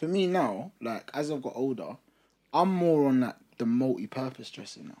 for me now, like, as I've got older, I'm more on, like, the multi-purpose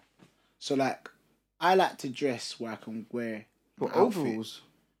dressing now. So, like, I like to dress where I can wear my But outfit. overalls.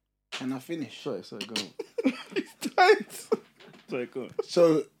 Can I finish? Sorry, go on. Tight. Sorry, go on.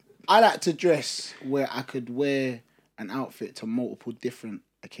 So, I like to dress where I could wear an outfit to multiple different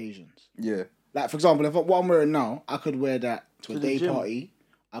occasions. Yeah. Like, for example, what I'm wearing now, I could wear that to a the day gym. party.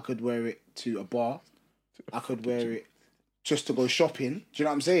 I could wear it to a bar. I could wear it just to go shopping. Do you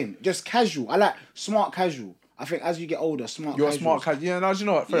know what I'm saying? Just casual. I like smart casual. I think as you get older, You're a casuals. smart cat. Yeah, no, do you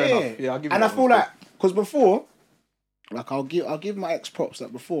know what? Fair enough. Yeah, I'll give you And I that feel one. like, because before, like I'll give my ex props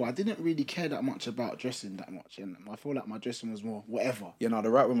that before, I didn't really care that much about dressing that much. And I feel like my dressing was more whatever. Yeah, no, the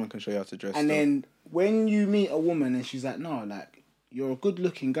right woman can show you how to dress. And still. then when you meet a woman and she's like, no, like, you're a good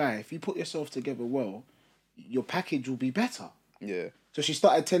looking guy. If you put yourself together well, your package will be better. Yeah. So she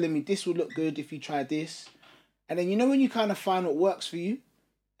started telling me this will look good if you try this. And then you know when you kind of find what works for you?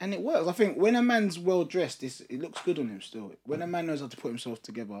 And it works. I think when a man's well dressed, it looks good on him still. When a man knows how to put himself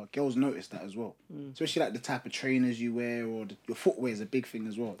together, girls notice that as well. Especially like the type of trainers you wear or your footwear is a big thing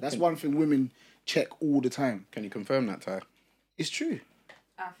as well. That's one thing women check all the time. Can you confirm that, Ty? It's true.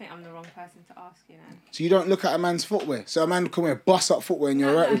 I think I'm the wrong person to ask, you know. So you don't look at a man's footwear. So a man can wear bust up footwear and you're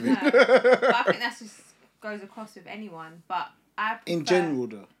alright with it. But I think that just goes across with anyone. But I prefer, In general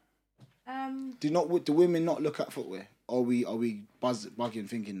though. Um, Do women not look at footwear? Or are we bugging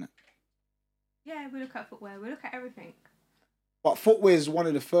thinking that? yeah, we look at footwear. We look at everything. But footwear is one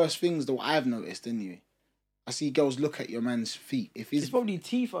of the first things that I've noticed anyway. I see girls look at your man's feet. If It's probably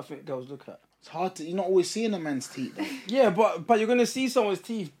teeth. I think girls look at. it's hard to, you're not always seeing a man's teeth though. Yeah, but you're gonna see someone's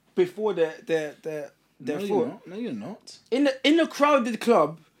teeth before their No, foot. you're not. No, you're not. In the crowded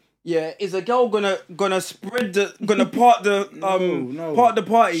club, yeah, is a girl gonna spread gonna part the No. part the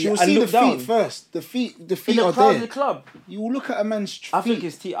party She'll and see look the down feet first. The feet in a are crowded there. club? You will look at a man's feet. I think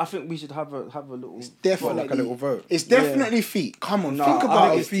it's teeth. I think we should have a little. definitely Like a little vote. It's definitely feet. Come on, No, think I about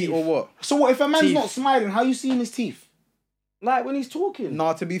think it. it's feet teeth. or what? So what if a man's Teeth. not smiling? How you seeing his teeth? Like when he's talking.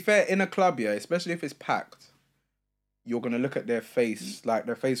 Nah, to be fair, in a club, yeah, especially if it's packed, you're gonna look at their face, like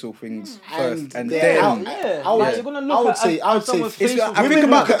their facial things first, and they're then. out. Yeah, I would- like, you're gonna look I would at say- I would say someone's it's- facial I think Women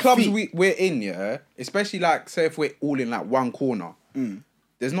about look the at clubs feet. we're in, yeah, especially like say if we're all in like one corner,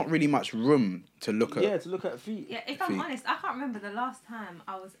 there's not really much room to look at. Yeah, to look at feet. Yeah, if I'm Feet. honest, I can't remember the last time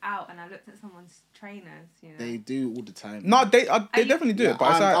I was out and I looked at someone's trainers, you know. They do all the time. No, they you- definitely do it,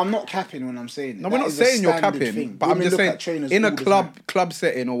 but it's like, I'm not capping when I'm saying it. no, we're That not is a saying you're standard capping, thing. but I'm Women just look saying at trainers in a all the time. club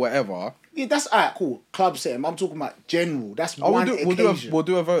setting or whatever. Yeah, that's alright, cool. Club setting. I'm talking about general. That's Oh, one we'll do occasion.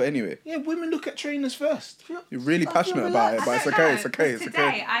 a vote anyway. Yeah, women look at trainers first. You're really I passionate feel about it, relaxed. but I it's don't okay. know, It's okay. It's because today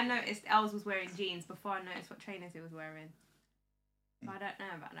okay. I noticed Els was wearing jeans before I noticed what trainers he was wearing. But I don't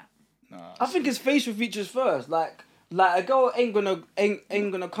know about that. I think it's facial features first. Like a girl ain't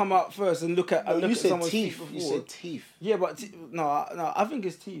gonna come out first and look at No, look you at said someone's teeth. feet You before. said teeth. Yeah, but no, I think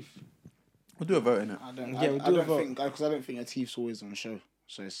it's teeth. We'll do a vote in it. I don't. Yeah, I, we'll I do a don't vote. think because I don't think a teeth's always on show.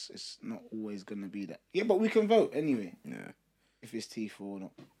 So it's not always gonna be that. Yeah, but we can vote anyway Yeah. if it's teeth or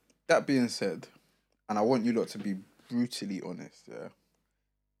not. That being said, and I want you lot to be brutally honest, yeah.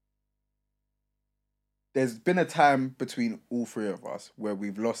 There's been a time between all three of us where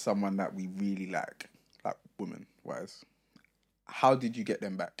we've lost someone that we really like women wise. How did you get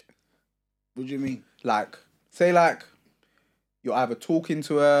them back? What do you mean? Like, say like you're either talking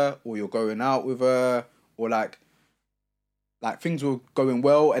to her or you're going out with her or like things were going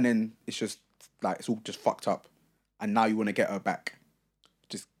well and then it's just like it's all just fucked up and now you want to get her back.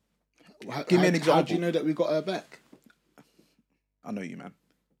 Just give me an example. How do you know that we got her back? I know you, man.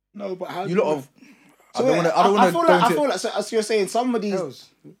 No, but how? You do lot know? of So I don't want to. I feel like. So you're saying somebody's. Els.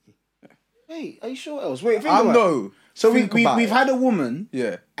 Hey, are you sure else? Wait, think I about it. know. So Think about we've it. had a woman,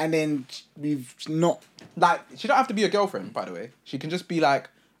 Yeah. and then we've not. Like, she don't have to be a girlfriend, by the way. She can just be like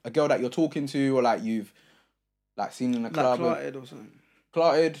a girl that you're talking to or like you've like seen in a Like club. clarted or something.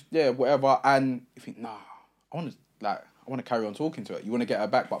 Clarted, yeah, whatever. And you think, nah, I want to carry on talking to her. You want to get her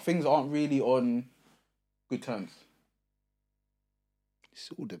back, but things aren't really on good terms. It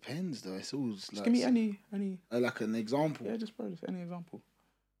all depends, though. It's all Just give me any. like an example. Yeah, just bro, just any example.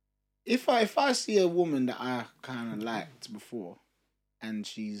 If I see a woman that I kind of liked before, and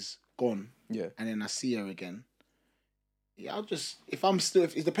she's gone, Yeah. and then I see her again, yeah, I'll just if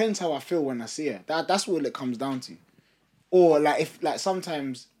it depends how I feel when I see her. That's what it comes down to. Or if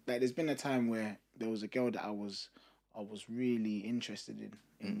sometimes there's been a time where there was a girl that I was really interested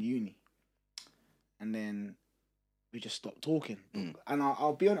in uni, and then we just stopped talking. And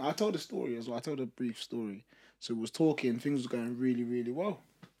I'll be honest, I told a story as well. I told a brief story. So we was talking, things were going really, really well.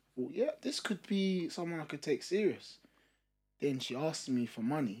 Thought, yeah, this could be someone I could take serious. Then she asked me for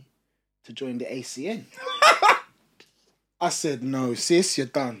money to join the ACN. I said, no, sis, you're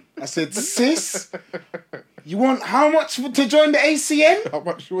done. I said, sis, you want how much to join the ACN? How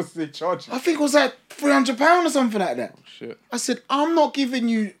much was they charging? I think it was like £300 or something like that. Shit. I said, I'm not giving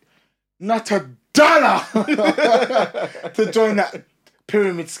you not a dollar to join that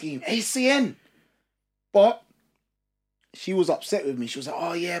pyramid scheme. ACN. But she was upset with me. She was like,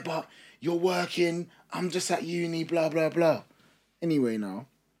 oh yeah, but you're working. I'm just at uni, blah, blah, blah. Anyway, now,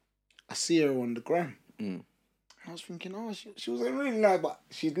 I see her on the gram. I was thinking, oh, she was really nice, but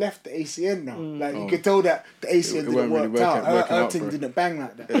she'd left the ACN now. Like, you could tell that the ACN didn't weren't really work out. working Her out thing for her. didn't bang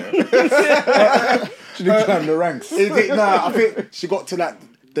like that. She didn't climb the ranks. I think she got to like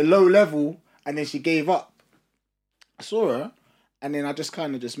the low level and then she gave up. I saw her and then I just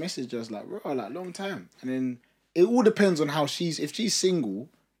kind of just messaged her. I was like, bro, like long time. And then it all depends on how if she's single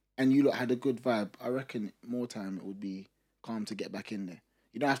and you lot had a good vibe, I reckon more time it would be calm to get back in there.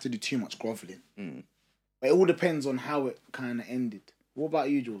 You don't have to do too much groveling. But it all depends on how it kind of ended. What about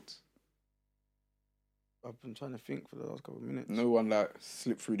you, George? I've been trying to think for the last couple of minutes. No one like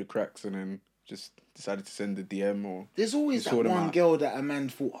slipped through the cracks and then just decided to send a DM or. There's always You that saw them one out. girl that a man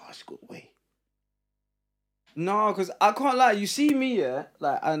thought, oh, she got away. No, because I can't lie. You see me, yeah,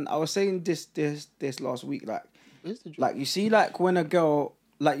 like, and I was saying this last week, like, Where's the joke? like you see, like when a girl,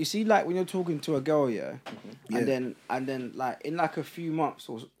 like you see, like when you're talking to a girl, yeah, Yeah. and then like in like a few months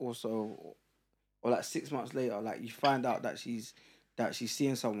or so, or like 6 months later, like you find out that she's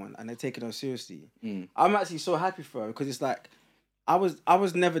seeing someone and they're taking her seriously. I'm actually so happy for her because it's like I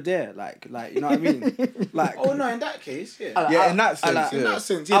was never there, like you know what I mean, like. Oh no, in that case, yeah. Yeah, in that sense, like, yeah. In that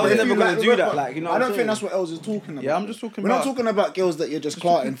sense, I yeah. was but if never you, gonna do that, remember, like, you know I what don't I'm think saying? that's what Els is talking about. Yeah, I'm just talking We're about. not talking about girls that you're just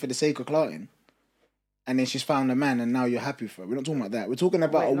clarting for the sake of clarting, and then she's found a man and now you're happy for her. We're not talking about that. We're talking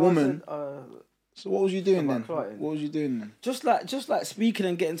about Wait, a no, I woman. said, So what was you doing about then? clarting. What was you doing then? just like speaking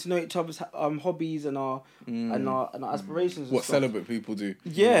and getting to know each other's hobbies and our aspirations. And What stuff. celibate people do.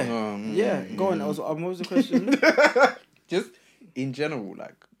 Yeah, yeah. Go on. What was the question? Just in general,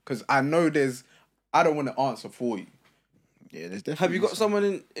 like, because I know I don't want to answer for you. Yeah, there's definitely. Have you got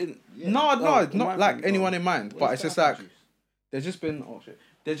someone in? No, in not mind like for you? anyone in mind. But it's just like there's just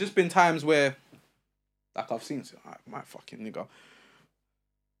been times where, like, I've seen my fucking nigga.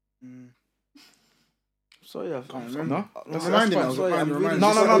 So yeah, Can't I'm- remember. No? Remind him. fine. Els, Sorry, remind I'm him, really remind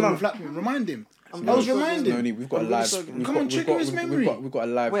him. sorry. No, Just remind him. I'm Els, really remind No him. need. We've got a I'm really live. struggling. we've Come got- on, we've trigger got- his we've memory. got a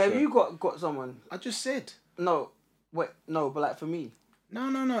live. Wait, have show. you got someone? I just said. No, wait, no, but like for me.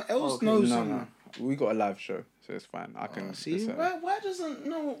 No. Els Okay. knows No, someone. no. We got a live show, so it's fine. I can See, it's, why doesn't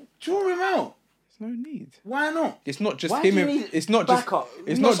draw him out? There's no need. Why not? It's not just Why him. do you need It's not just. backup?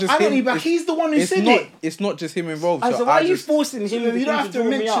 It's No, not just I don't him. need back. It's- He's the one who It's said not. it. It's not just him involved. So why I are you just- forcing him? So you don't have to draw me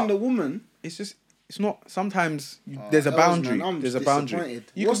mention out? the woman. It's just. It's not. Sometimes there's a Els, boundary. man, I'm There's a just boundary.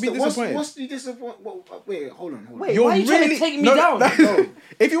 disappointed. You can be disappointed. What's the disappoint? Wait, hold on. Wait, why are you trying to take me down? No.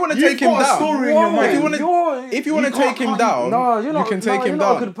 If you want to You've take him got a down, story in your Whoa, mind. if you want to, you're- if you want to you can't- take him can't- down, No, you're not. you can take no, him you're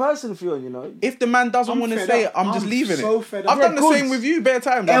not a down. good person for you know. If the man doesn't I'm want to fed say up. it, I'm just I'm leaving so it. fed up. I've done Yeah, the good. same with you bare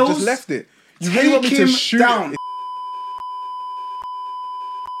times. I've just Els, left it. You really want me take to him shoot? down.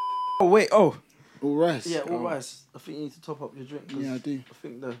 Oh wait, oh All right. yeah, all right. I think you need to top up your drink. 'cause Yeah, I do. I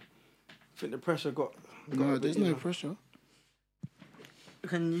think the pressure got. No, a bit, there's you no know. pressure.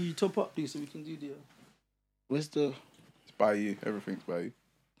 Can you top up please so we can do the? Where's the It's by you. Everything's by you.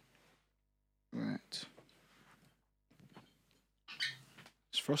 right?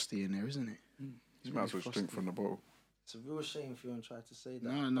 It's frosty in there, isn't it? You might as well just drink from the bottle. It's a real shame if you don't try to say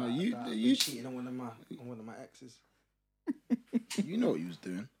that. No, that- you- that I've you- been cheating on one of my exes. You know what you was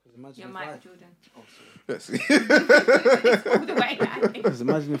doing. 'Cause imagine You're if Mike I- Jordan. oh, sorry. Let's see. All the way back. Because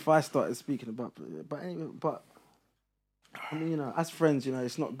imagine if I started speaking about, but anyway, but I mean, you know, as friends, you know,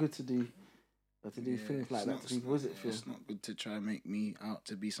 it's not good to do things like that to people, is it, Phil? It's not good to try and make me out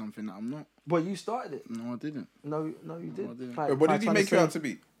to be something that I'm not. Well, you started it. No, I didn't. No, you did. I didn't. Like, What by did he trying make you say- out to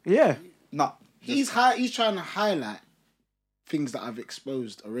be? Yeah. Nah. He's trying to highlight things that I've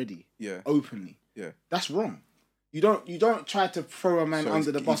exposed already, Yeah. openly. Yeah. That's wrong. You don't try to throw a man So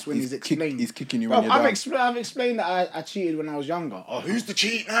under the bus when he's explaining. He's kicking you Bro, when you're down. I've explained that I cheated when I was younger. Oh, who's the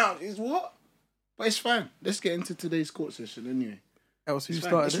cheat now? Is what? But it's fine. Let's get into today's court session anyway. Else you It's fine.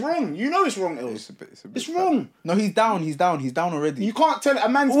 started It's it. wrong. You know it's wrong, Els. It's a bit. It's wrong. No, he's down. He's down already. You can't tell a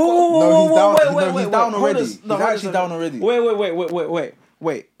man's No, he's down. Wait, No, he's down hold already. on, He's hold on a actually second. down already.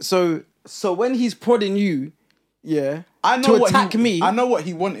 Wait. So when he's prodding you, yeah, I know to what attack me. I know what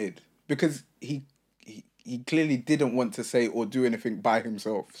he wanted because he clearly didn't want to say or do anything by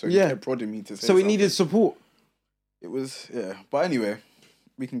himself. So he Yeah. kept prodding me to say So he something. needed support. It was, yeah. But anyway,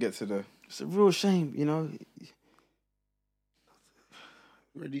 we can get to the... It's a real shame, you know.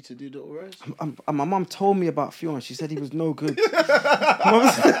 Ready to do the alright? My mum told me about Fiona. She said he was no good.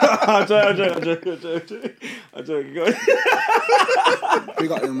 I'm joking. Go on.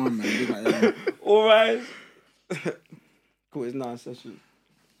 Big up your mum, man. Big up your mum. All right. Cool, it's nice. Actually.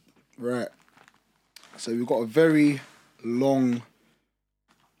 Right. So we've got a very long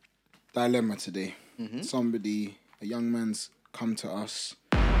dilemma today. A young man's come to us,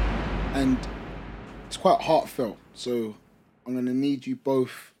 and it's quite heartfelt. So I'm gonna need you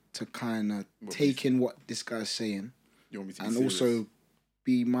both to kind of take in what this guy's saying, You want me to be and serious? also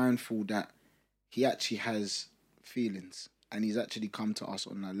be mindful that he actually has feelings, and he's actually come to us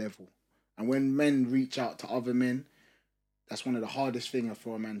on that level. And when men reach out to other men, that's one of the hardest things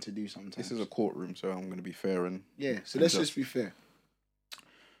for a man to do sometimes. This is a courtroom, so I'm going to be fair and... Yeah, so let's just be fair.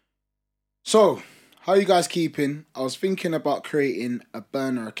 So, how you guys keeping? I was thinking about creating a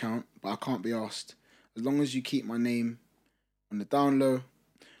burner account, but I can't be asked. As long as you keep my name on the down low,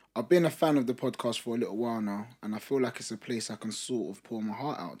 I've been a fan of the podcast for a little while now, and I feel like it's a place I can sort of pour my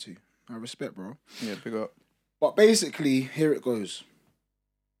heart out to. I respect, bro. Yeah, big up. But basically, here it goes.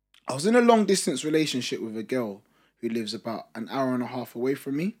 I was in a long distance relationship with a girl who lives about an hour and a half away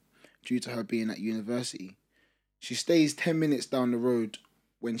from me due to her being at university. She stays 10 minutes down the road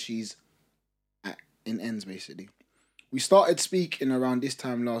when she's in ends, basically. We started speaking around this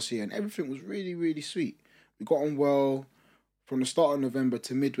time last year and everything was really, really sweet. We got on well. From the start of November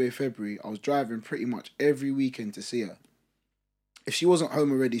to midway February, I was driving pretty much every weekend to see her. If she wasn't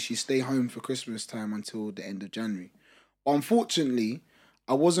home already, she'd stay home for Christmas time until the end of January. But unfortunately,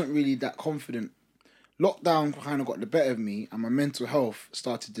 I wasn't really that confident. Lockdown kind of got the better of me and my mental health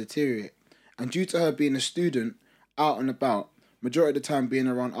started to deteriorate. And due to her being a student, out and about, majority of the time being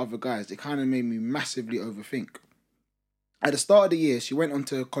around other guys, it kind of made me massively overthink. At the start of the year, she went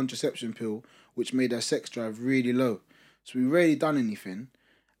onto a contraception pill, which made her sex drive really low. So we rarely done anything.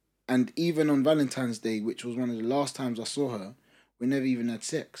 And even on Valentine's Day, which was one of the last times I saw her, we never even had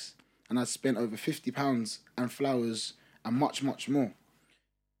sex. And I'd spent over £50 and flowers and much, much more.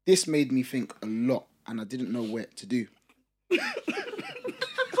 This made me think a lot and I didn't know what to do. Why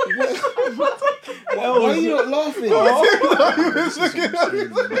are you not laughing?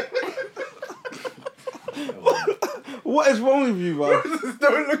 What is wrong with you, bro?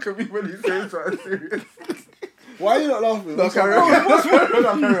 Don't look at me when you say something serious. Why are you not laughing? No, carry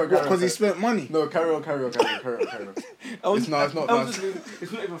on. Because he spent money. No, carry on. It's not nice.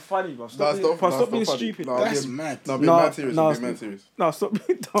 It's not even funny, bro. Stop Stop being funny. stupid. No, That's be mad. No, be mad serious. No, stop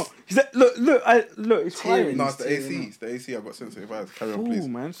being dumb. He said, look, it's tiring. No, it's the AC. It's the AC. I've got sensitive eyes. Carry on, please. Ooh,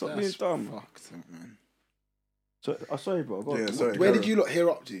 man, stop being dumb. Fucked up, man. So, sorry, bro. Go on. Yeah, sorry. Where did you lot hear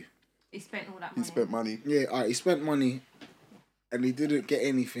up to? He spent all that He money. spent money. Yeah, alright, he spent money and he didn't get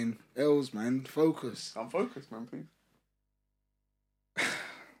anything else, man. Focus. I'm focused, man, please.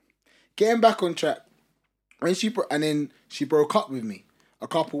 Getting back on track. When she broke up with me a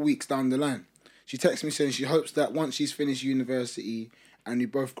couple weeks down the line. She texted me saying she hopes that once she's finished university and we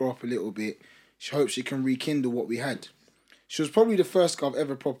both grow up a little bit, she hopes she can rekindle what we had. She was probably the first girl I've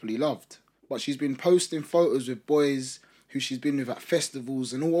ever properly loved, but she's been posting photos with boys who she's been with at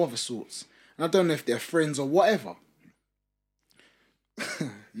festivals and all other sorts. And I don't know if they're friends or whatever.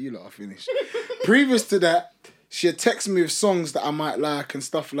 You lot are finished. Previous to that, she had texted me with songs that I might like and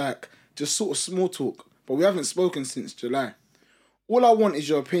stuff like just sort of small talk, but we haven't spoken since July. All I want is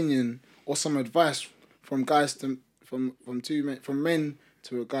your opinion or some advice from guys to from men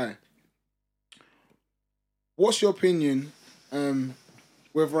to a guy. What's your opinion?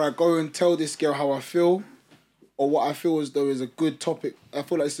 Whether I go and tell this girl how I feel, or what I feel as though is a good topic. I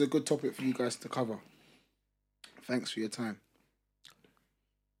feel like it's a good topic for you guys to cover. Thanks for your time.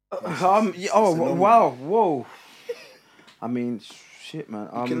 Wow, whoa. I mean, shit, man.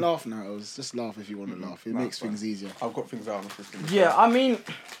 You can laugh now. Just laugh if you want to laugh. It makes things easier. I've got things out on the system. Yeah, I mean,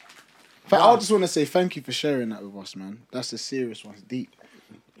 But I just want to say thank you for sharing that with us, man. That's a serious one. It's deep.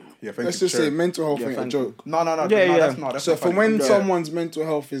 Yeah, thank Let's you. just say mental health ain't a thank you. joke. No. Yeah. That's not. So not from funny. when someone's mental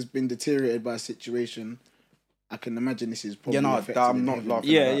health has been deteriorated by a situation, I can imagine this is probably affected I'm him not heavily.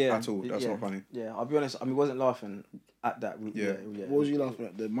 laughing at that at all. That's yeah. not funny. Yeah, I'll be honest. I mean, wasn't laughing at that. Yeah. What was you laughing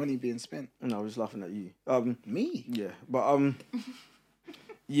at? The money being spent? No, I was laughing at you. Me? Yeah, but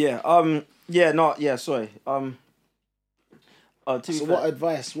sorry. To be So fair, what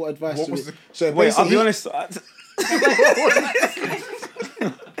advice? What advice? What do was we- the- So wait, I'll be basically, honest.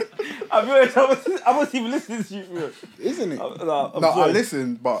 I'll be honest. I wasn't even listening to you, bro. isn't it? No, I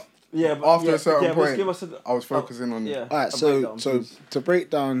listened, but Yeah, but after a certain point, give us I was focusing on. yeah. All right, a so breakdown, so please. to break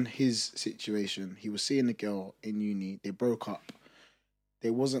down his situation, he was seeing a girl in uni. They broke up. They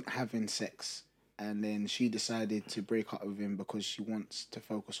wasn't having sex, and then she decided to break up with him because she wants to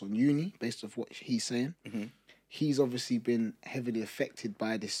focus on uni, based off what he's saying. Mm-hmm. He's obviously been heavily affected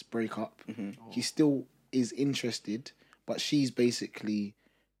by this breakup. He still is interested, but she's basically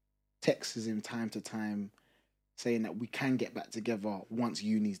texts him time to time, saying that we can get back together once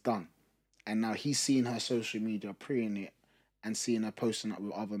uni's done. And now he's seeing her social media, preying it, and seeing her posting up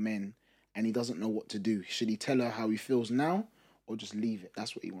with other men, and he doesn't know what to do. Should he tell her how he feels now, or just leave it?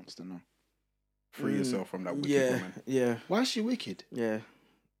 That's what he wants to know. Free yourself from that wicked woman. Yeah, Why is she wicked? yeah.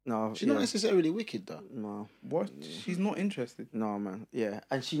 No, She's not necessarily wicked, though. No, What? She's not interested. no, man. Yeah,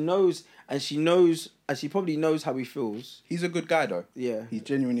 and she probably knows how he feels. He's a good guy though. Yeah, He's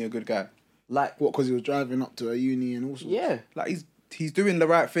genuinely a good guy. like What, because he was driving up to her uni and all sorts? yeah, Like he's doing the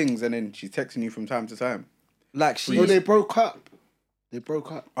right things, and then she's texting you from time to time. like she. No, they broke up. They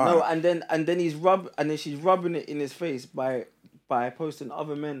broke up. No, and then she's rubbing it in his face by posting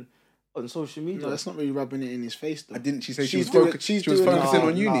other men on social media. No, that's not really rubbing it in his face though. Didn't she say she She's was, doing- focusing she's doing-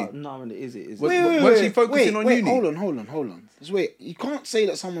 on uni? No, man, is it? Weren't she focusing on uni? Hold on. Just wait. You can't say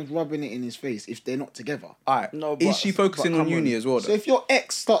that someone's rubbing it in his face if they're not together. Alright. No, Is she focusing on uni as well? So Though? if your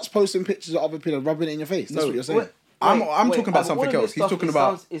ex starts posting pictures of other people rubbing it in your face, that's what you're saying. I'm Wait, talking about but all something of this else. He's stuff, talking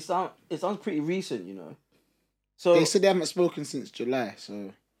about. It sounds pretty recent, you know. So They said they haven't spoken since July,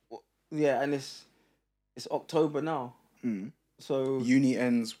 so yeah, and it's October now. So Uni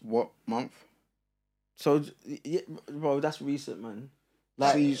ends what month? So, yeah, bro, that's recent, man.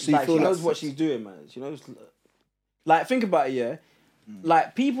 Like, So you like feel she like- knows what she's doing, man. She knows. Like, think about it, yeah.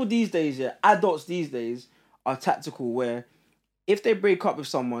 Like, people these days, yeah, adults these days are tactical. Where if they break up with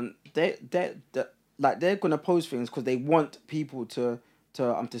someone, they're gonna post things because they want people to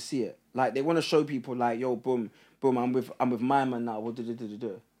see it. Like, they want to show people, like, yo, boom, I'm with my man now.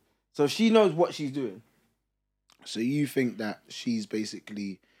 So she knows what she's doing. So you think that she's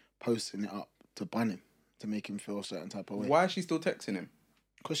basically posting it up to bun him, to make him feel a certain type of way? Why is she still texting him?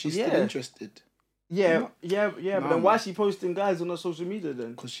 Because she's Yeah. still interested. Yeah. But then man. why is she posting guys on her social media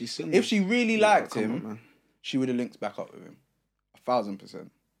then? Because she's single. If she really liked Come him, on, man. she would have linked back up with him.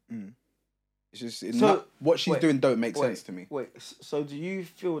 1,000%. Mm. It's just what she's wait, doing don't make sense to me. Wait, so do you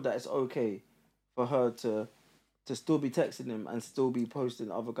feel that it's okay for her to still be texting him and still be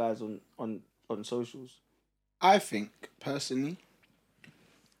posting other guys on socials? I think personally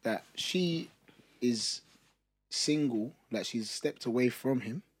that she is single, like she's stepped away from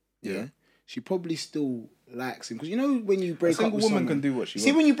him. Yeah. She probably still likes him because you know when you break A single up with woman someone, can do what she see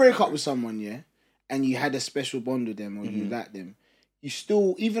wants. when you break up with someone, yeah, and you had a special bond with them or you like them, you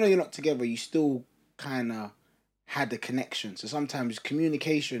still, even though you're not together, you still kind of had a connection. So sometimes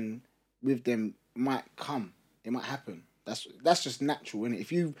communication with them might come, it might happen. That's just natural, isn't it?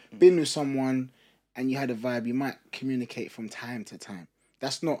 If you've been with someone and you had a vibe, you might communicate from time to time.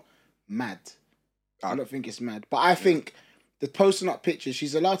 That's not mad. I don't think it's mad. But I think the posting up pictures,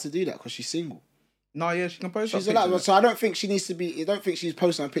 she's allowed to do that because she's single. No, yeah, she can post. She's up allowed. pictures. So I don't think she needs to be. I don't think she's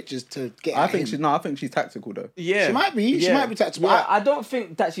posting up pictures to get. I at think him. I think she's tactical though. Yeah, She might be. She might be tactical. Yeah, I don't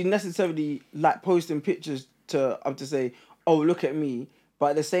think that she necessarily like posting pictures to say, "Oh, look at me." But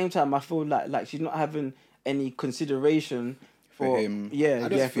at the same time, I feel like she's not having any consideration for him. Yeah,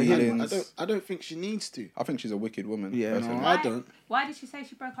 for him. I don't think she needs to. I think she's a wicked woman. Yeah. personally. No, I don't. Why did she say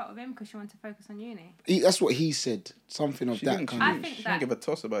she broke up with him? Because she wanted to focus on uni. That's what he said. Something of She that didn't, kind. I of... think she that- didn't give a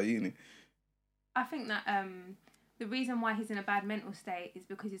toss about uni. I think that the reason why he's in a bad mental state is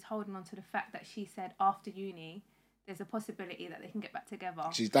because he's holding on to the fact that she said after uni there's a possibility that they can get back together.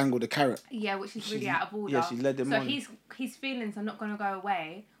 She's dangled a carrot. Yeah, which is really out of order. yeah, she's led them so on. his feelings are not going to go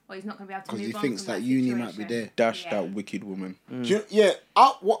away, or he's not going to be able to Because move he on thinks from that that uni situation. might be there. Dash Yeah. that wicked woman. Do you- yeah,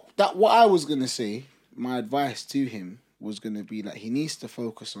 what I was gonna say, my advice to him was gonna be like he needs to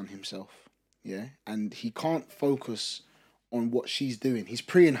focus on himself, yeah, and he can't focus on what she's doing. He's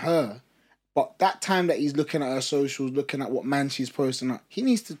preying her, but that time that he's looking at her socials, looking at what man she's posting up, he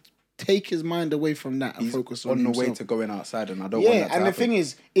needs to take his mind away from that and He's focus on on the himself. way to going outside, and I don't want Yeah, that to and the happen. thing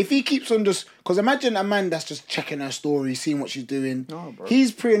is, if he keeps on just... Because imagine a man that's just checking her story, seeing what she's doing. No, bro.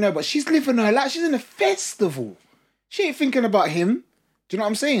 He's preying her, but she's living her life. She's in a festival. She ain't thinking about him. Do you know what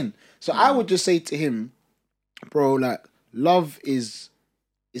I'm saying? So I would just say to him, bro, like, love is...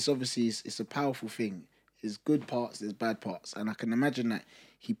 It's obviously... It's a powerful thing. There's good parts, there's bad parts. And I can imagine that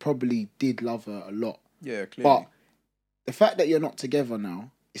he probably did love her a lot. Yeah, clearly. But the fact that you're not together now,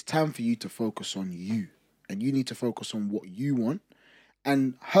 it's time for you to focus on you. And you need to focus on what you want.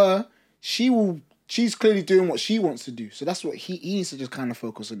 And her, she's clearly doing what she wants to do. So that's what he needs to just kind of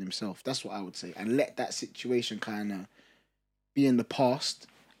focus on himself. That's what I would say. And let that situation kind of be in the past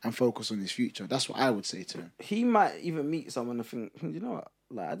and focus on his future. That's what I would say to him. He might even meet someone and think, you know what?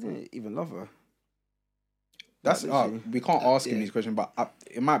 Like, I didn't even love her. That's literally. we can't ask him yeah. these questions, but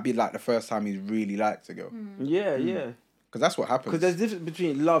it might be like the first time he's really liked a girl, Yeah, Hmm. yeah. because that's what happens. Because there's difference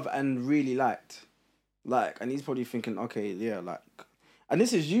between love and really liked. Like, and he's probably thinking, okay, yeah, like, and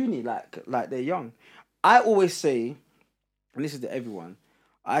this is uni, like they're young. I always say, and this is to everyone,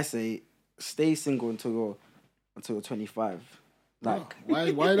 I say, stay single until you're 25. Like,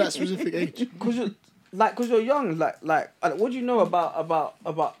 Why that specific age? Cause you're young. Like, what do you know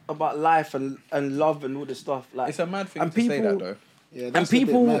about life and love and all this stuff? Like, It's a mad thing and to say that though. Yeah, And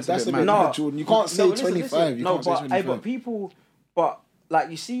people, That's a bit no, mad, Jordan. You can't say no, listen, 25. listen. You No, can't say but 25. but people, but like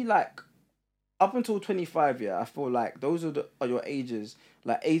you see, like up until 25, yeah, I feel like those are your ages,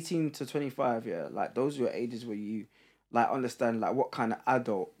 like 18 to 25, yeah, like those are your ages where you like understand like what kind of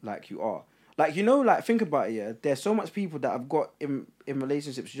adult like you are. Like, you know, like think about it, yeah. There's so much people that have got in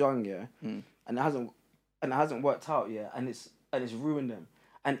relationships young, yeah, and it hasn't worked out, yeah, and it's ruined them.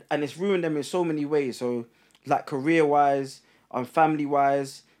 and it's ruined them in so many ways. So like career wise, family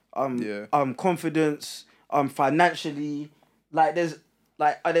wise, confidence, financially, like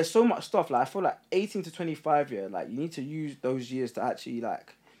there's so much stuff. Like I feel like 18 to 25, yeah, like you need to use those years to actually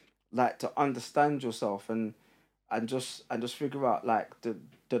like to understand yourself and just figure out like the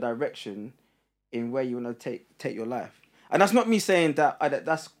direction in where you want to take your life. And that's not me saying that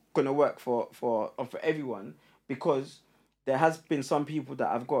that's gonna work for everyone, because there has been some people that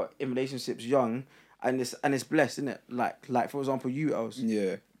I've got in relationships young, and it's blessed, isn't it? Like for example, you, Els.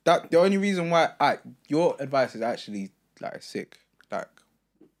 Yeah. That the only reason why your advice is actually like sick, like,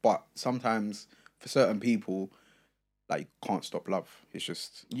 but sometimes for certain people, like, you can't stop love. It's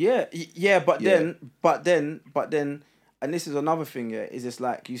just But then, and this is another thing. Yeah, is it's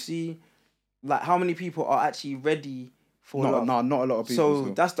like you see, like how many people are actually ready for love? not a lot of people. So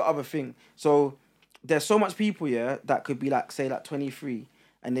still. that's the other thing. So there's so much people, yeah, that could be like, say, like 23,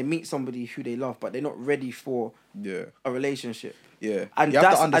 and they meet somebody who they love, but they're not ready for a relationship. Yeah, and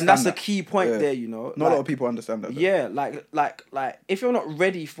that's a key point there. You know, not a lot of people understand that. Though. Yeah, like if you're not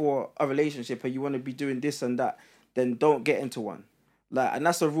ready for a relationship and you want to be doing this and that, then don't get into one. Like, and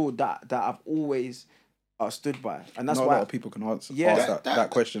that's a rule that I've always stood by, and that's not why a lot of people can ask that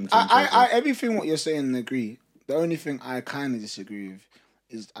question. I everything what you're saying, I agree. The only thing I kind of disagree with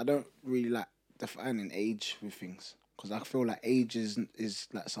is I don't really like defining age with things, because I feel like age is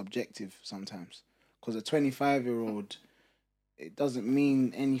like subjective sometimes. Because a 25-year-old, it doesn't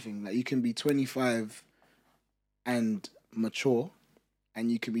mean anything. Like, you can be 25 and mature,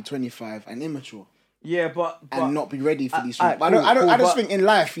 and you can be 25 and immature. Yeah, but and not be ready for these things. I just think in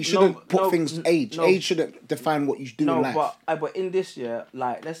life you shouldn't put things age. Age shouldn't define what you do in life. But in this year,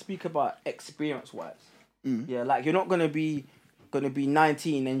 like, let's speak about experience wise. Yeah, like, you're not gonna be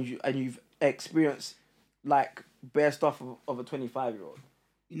 19 and you've experienced like bare stuff of a 25-year-old.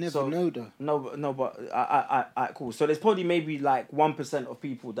 You never know though. No, but I cool. So there's probably maybe like 1% of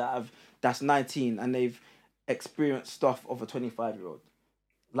people that's 19 and they've experienced stuff of a 25-year-old.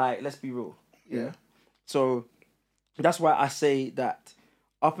 Like, let's be real. Yeah. So that's why I say that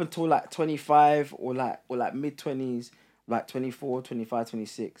up until like 25 or like mid 20s, like 24, 25,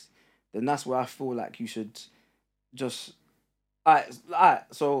 26, then that's where I feel like you should just alright.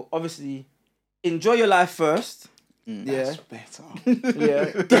 So obviously enjoy your life first. That's better. Yeah.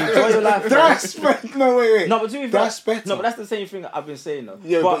 Enjoy your life first. That's better. No, wait. No, but to be fair, that's better. No, but that's the same thing I've been saying though.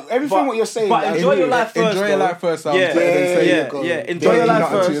 Yeah, but everything what you're saying. But enjoy your life first. Enjoy your life first. Yeah. Enjoy your life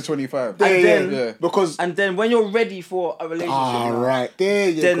first. Until you're 25. And then when you're ready for a relationship. Right, there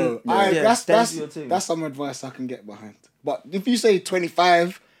you go. That's some advice I can get behind. But if you say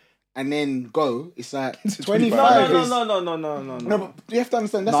 25 and then go, it's like 25. No, but you have to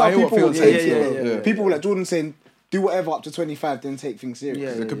understand. That's how people will take it. People like Jordan saying, do whatever up to 25, then take things serious.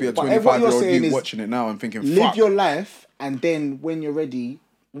 Yeah, there could be a 25-year-old you watching it now and thinking, live your life, and then when you're ready,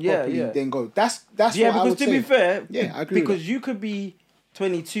 then go. That's what I would say. Because to be fair, I agree. Because you could be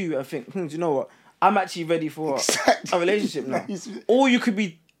 22 and think, do you know what? I'm actually ready for a relationship now. Or you could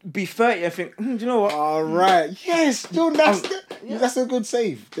be 30 and think, do you know what? All right. Yes, dude, that's a good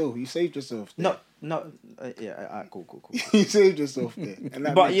save. Still, you saved yourself. No. Cool. You saved yourself there. And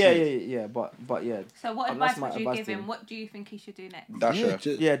but but yeah. So what advice would you give him? What do you think he should do next?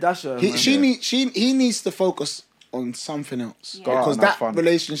 Dasher. He needs to focus on something else, because that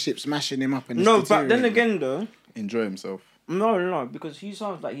relationship's mashing him up. And but then again though, enjoy himself. No, because he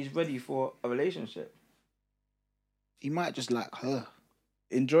sounds like he's ready for a relationship. He might just like her.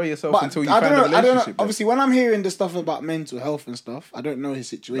 Enjoy yourself until you find a relationship. I don't know. Obviously, when I'm hearing the stuff about mental health and stuff, I don't know his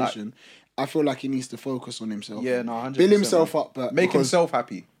situation. I feel like he needs to focus on himself. Yeah, no, 100%. Build himself up, but make himself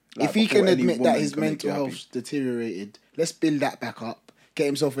happy. If he can admit that his mental health's deteriorated, let's build that back up. Get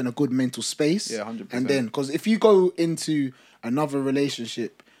himself in a good mental space. Yeah, 100%. And then, because if you go into another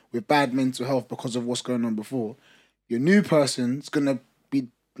relationship with bad mental health because of what's going on before, your new person's gonna be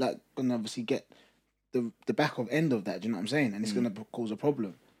like gonna obviously get the back of end of that. Do you know what I'm saying? And it's gonna cause a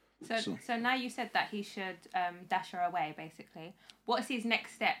problem. So now you said that he should dash her away, basically. What's his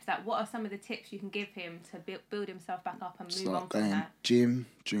next steps? Like, what are some of the tips you can give him to build himself back up and move on from that? Gym,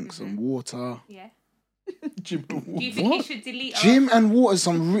 drink some water. Yeah. Gym and water. Do you think he should delete her? Gym and water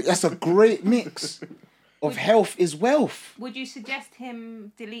that's a great mix of health is wealth. Would you suggest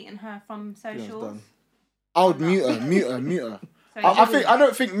him deleting her from socials? I would mute her. I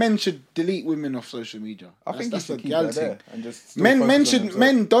don't think men should delete women off social media. I think that's a keep her there and just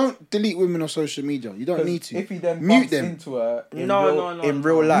men don't delete women off social media. You don't need to. If he then mute bumps them into her in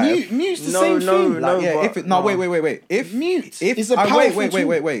real life, mute's the same thing. Wait. If mute, it's a powerful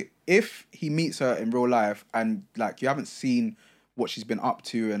tool. Wait. If he meets her in real life and like you haven't seen what she's been up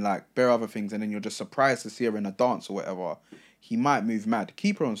to and like bare other things, and then you're just surprised to see her in a dance or whatever, he might move mad.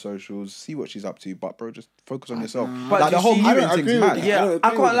 Keep her on socials, see what she's up to, but bro, just focus on yourself. But Like you the whole see- I muting don't thing's agree with mad. that. I Yeah, don't I agree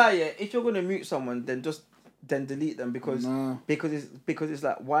can't with lie. Yeah, if you're gonna mute someone, then delete them because Nah. because it's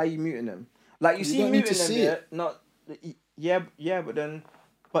like, why are you muting them? Like you see don't need muting to them, see yeah, it. not yeah, but then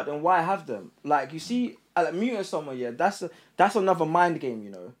why have them? Like you see, like muting someone, yeah, that's another mind game,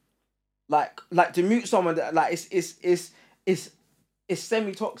 you know. Like to mute someone that like it's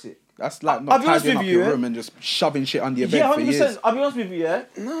semi toxic. That's like I'll not be honest tidying with up you, your yeah. room and just shoving shit under your Yeah, bed for years. 100%. I'll be honest with you, yeah.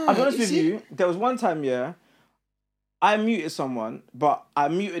 Nah, I'll be honest with is it? you. There was one time, yeah, I muted someone, but I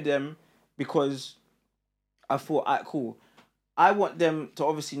muted them because I thought, alright, cool. I want them to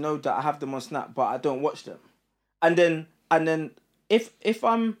obviously know that I have them on Snap, but I don't watch them. And then if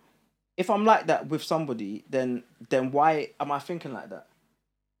I'm like that with somebody, then why am I thinking like that?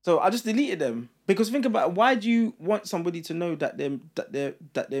 So I just deleted them because think about it, why do you want somebody to know that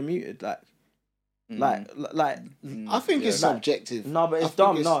they're muted? Like I think it's like- subjective. no, but I it's think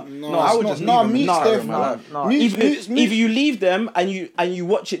dumb. it's- No, I it's would not. just No, leave 'em in mute's my different. life. no. Mute- Either, mute's- either you leave them and you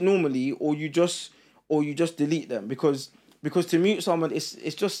watch it normally, or you just delete them because to mute someone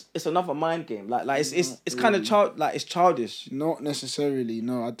it's another mind game. Like it's kind of it's childish. Not necessarily.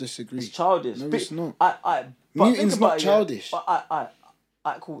 No, I disagree. It's childish. No, But it's not. but Muting's think about not it, yeah. childish.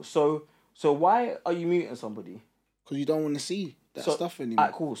 But cool. So why are you muting somebody? Because you don't want to see that So stuff anymore.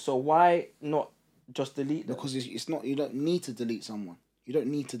 cool. So why not just delete them? Because it's not. You don't need to delete someone. You don't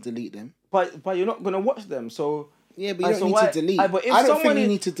need to delete them. But you're not gonna watch them. So Yeah, but you and don't so need why- to delete. but if I don't someone think you is-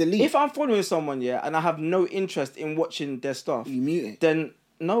 need to delete. If I'm following someone, yeah, and I have no interest in watching their stuff, you mute it. then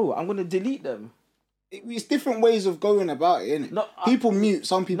no, I'm gonna delete them. It's different ways of going about it, innit? No, people mute.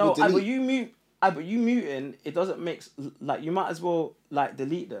 Some people No, delete. but you mute. But you muting, it doesn't make like you might as well like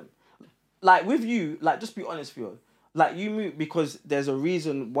delete them. Like with you, like just be honest, Theo. Like you mute because there's a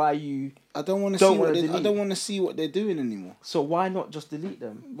reason why you. I don't want to Don't see wanna what I delete. don't want to see what they're doing anymore So why not just delete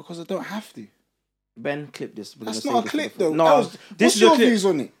them? because I don't have to. Ben, clip this. We're That's gonna not say a clip this to the- though. No, That was- this what's is a your clip. views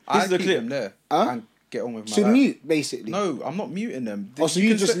on it? I is the keep clip. them there Huh? and get on with my To life. mute basically. No, I'm not muting them. Oh, so you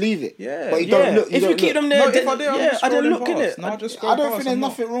can just say- leave it. Yeah. But you Yeah, don't look. if you don't keep look. them there, No, if then, I do, I'm yeah, just I don't scrolling look in past. it. No, I just I scroll don't past, think there's I'm not.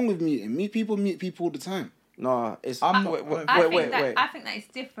 nothing wrong with muting. People mute people all the time. No, it's. I'm not- Wait, wait, I wait, wait. I think that it's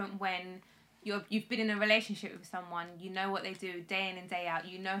different when you've been in a relationship with someone, you know what they do day in and day out,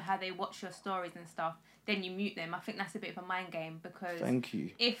 you know how they watch your stories and stuff, then you mute them. I think that's a bit of a mind game because Thank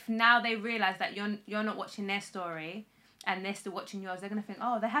you. if now they realise that you're not watching their story and they're still watching yours, they're gonna think,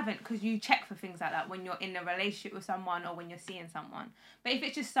 oh, they haven't, because you check for things like that when you're in a relationship with someone or when you're seeing someone. But if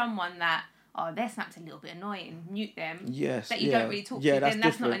it's just someone that, oh, their snap's a little bit annoying, mute them. Yes, That you yeah. don't really talk Yeah, to, that's then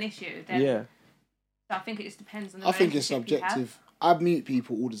that's not different. an issue. Then, Yeah. So I think it just depends on the I think it's relationship you have. subjective. I mute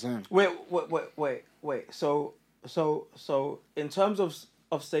people all the time. Wait. So in terms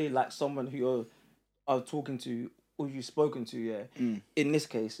of say like someone who you're talking to or you've spoken to, yeah. In this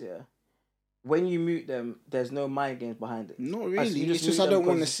case, yeah. When you mute them, there's no mind games behind it. Not So really. you It's just mute I them don't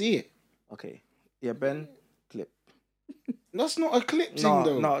want to because- see it. Okay. Yeah, Ben, clip. That's not a clip thing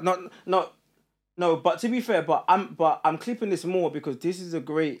though. No. But to be fair, I'm clipping this more because this is a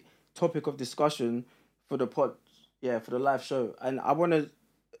great topic of discussion for the pod, yeah, for the live show, and I want to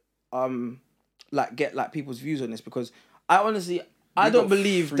like get like people's views on this because I honestly I You don't got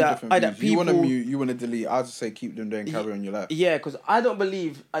believe three that different that views. people You want to mute, you want to delete. I'll just say keep them there and carry on your life. yeah, because I don't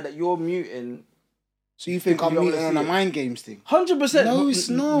believe that you're muting. So you think Because I'm you don't muting wanna on a see it. mind games thing? 100%. No, it's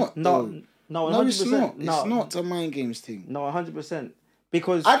not, No, though. no, 100%. No, it's not. No, It's not a mind games thing. No, 100%.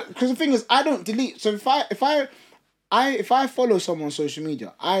 Because Because the thing is, I don't delete. So if I follow someone on social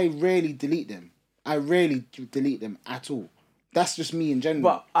media, I rarely delete them. I rarely delete them at all. That's just me in general.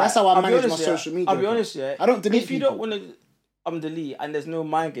 But That's how I I'll be manage honest, my yeah. social media. I'll be account. honest, yeah. I don't delete If you people. don't want to delete and there's no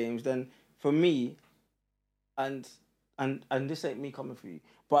mind games, then for me, and this ain't me coming for you,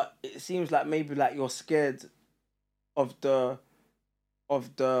 but it seems like maybe like you're scared of the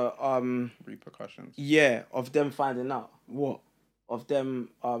Repercussions. yeah, of them finding out. What? Of them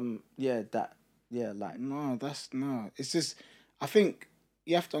like No, it's just, I think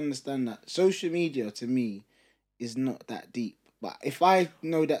you have to understand that social media to me is not that deep. But if I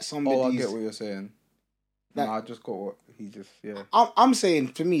know that somebody's, Oh, I get what you're saying. Like- No, I just got what he just I'm saying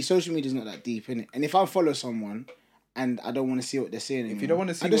for me, social media is not that deep, innit? And if I follow someone and I don't want to see what they're saying anymore, you don't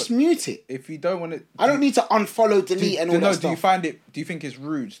wanna see I just what- mute it. If you don't want to, I don't need to unfollow, delete, and all that Do you stuff. find it? Do you think it's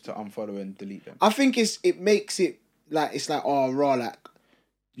rude to unfollow and delete them? I think it makes it like it's like, oh, raw, like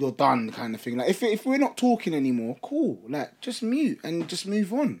you're done kind of thing. Like if we're not talking anymore, cool. Like just mute and just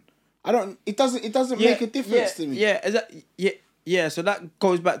move on. It doesn't make a difference to me. Yeah, is that, yeah. So that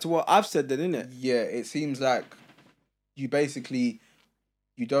goes back to what I've said then, innit? Yeah, it seems like you basically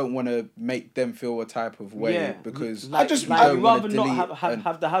you don't want to make them feel a type of way because like, just- like, I I'd don't wanna rather not delete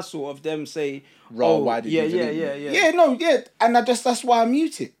have the hassle of them say, why did you delete me? And that's why I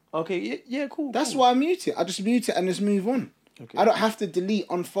mute it. Okay, yeah, cool. That's cool. why I mute it. I just mute it and just move on. Okay. I don't have to delete,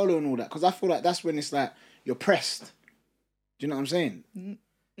 unfollow, and all that because I feel like that's when it's like you're pressed. Do you know what I'm saying?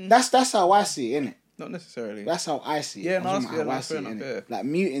 That's how I see it, innit? Not necessarily. That's how I see it. Yeah, I'm no, talking that's- about yeah, how I that's see fair it, enough, innit? yeah. Like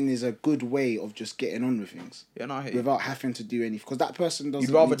muting is a good way of just getting on with things Yeah, no, I hear you. without having to do anything because that person doesn't.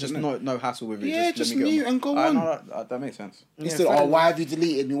 You'd rather need to just know. no hassle with it. Yeah, just just let me get mute on. and go I on. know that makes sense. Instead fair of, enough. why have you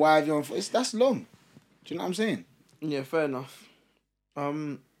deleted me? Why have you that's long. Do you know what I'm saying? Yeah, fair enough.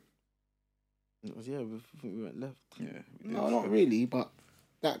 We went left. Yeah. No, not really, but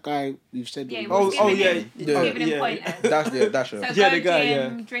that guy we've said. Yeah, what we we're was giving saying. him, Yeah. giving him pointers. That's So her. Yeah, go the guy,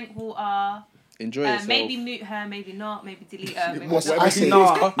 gym, drink water. Enjoy yourself. Maybe mute her, maybe not. Maybe delete her. Maybe What's- not. I say- No,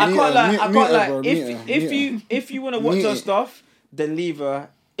 Mute I her, can't lie. mute- I mute can't her, lie. bro, mute her, If you want to watch Mute her it. stuff, then leave her.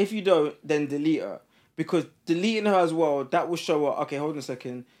 If you don't, then delete her. Because deleting her as well, that will show her. Okay, hold on a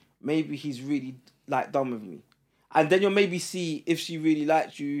second. Maybe he's really like done with me, and then you'll maybe see if she really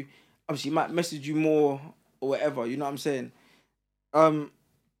likes you. She might message you more or whatever. You know what I'm saying?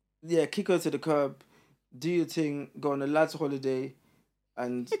 Yeah, kick her to the curb. Do your thing. Go on a lads' holiday,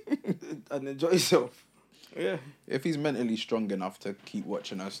 and and enjoy yourself. Yeah. If he's mentally strong enough to keep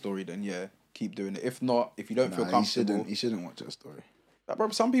watching her story, then yeah, keep doing it. If not, if you don't feel comfortable, He shouldn't watch that story. like, bro,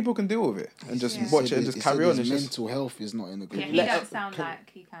 some people can deal with it and just Yeah. watch it and just carry on. His It's just mental health is not in a good Yeah, place. he Let- don't sound can- like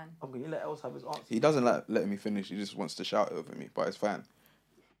he can. I'm gonna let Els have his answer. he doesn't let me finish. He just wants to shout over me, but it's fine.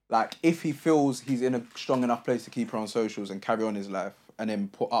 Like if he feels he's in a strong enough place to keep her on socials and carry on his life, and then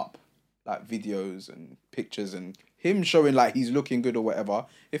put up like videos and pictures and him showing like he's looking good or whatever.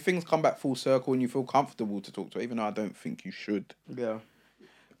 If things come back full circle and you feel comfortable to talk to her, even though I don't think you should, Yeah.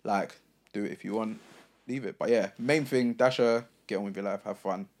 like do it if you want, leave it. But yeah, main thing, Dasher, get on with your life, have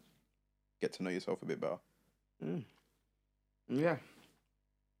fun, get to know yourself a bit better. Yeah.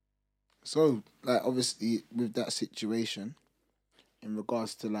 So, like, obviously, with that situation, in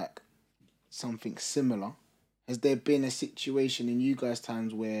regards to like something similar, has there been a situation in you guys'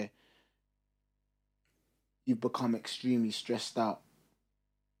 times where you've become extremely stressed out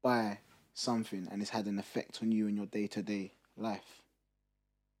by something and it's had an effect on you in your day-to-day life?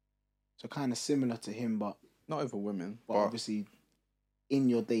 So kind of similar to him, but Not over women, but but obviously in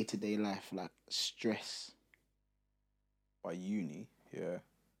your day-to-day life, like stress. by uni, yeah.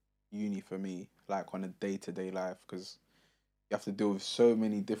 Uni for me, like on a day-to-day life, because you have to deal with so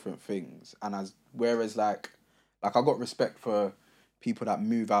many different things. And whereas like I got respect for people that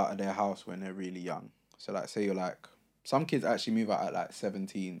move out of their house when they're really young. So like say you're like, some kids actually move out at like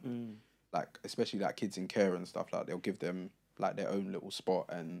 17, like especially like kids in care and stuff, like they'll give them like their own little spot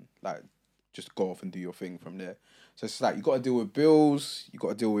and like just go off and do your thing from there. So it's like you got to deal with bills, you got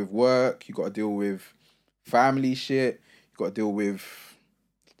to deal with work, you got to deal with family shit, you got to deal with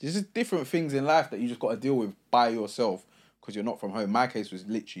just different things in life that you just got to deal with by yourself because you're not from home. My case was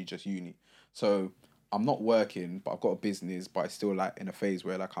literally just uni. So I'm not working, but I've got a business, but it's still like in a phase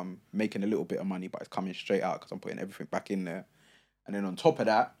where like I'm making a little bit of money, but it's coming straight out because I'm putting everything back in there. And then on top of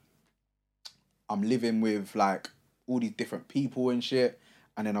that, I'm living with like all these different people and shit.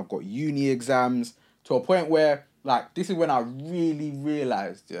 And then I've got uni exams to a point where like, this is when I really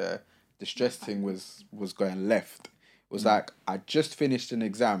realized, the stress thing was going left. It was like, I just finished an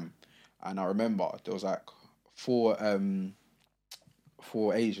exam and I remember there was like four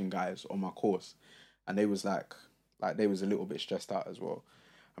Asian guys on my course and they was like they was a little bit stressed out as well.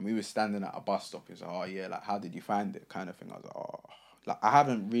 And we were standing at a bus stop. He was like, oh yeah, like how did you find it? Kind of thing. I was like, oh, like I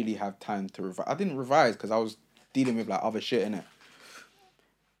haven't really had time to revise. I didn't revise because I was dealing with like other shit in it.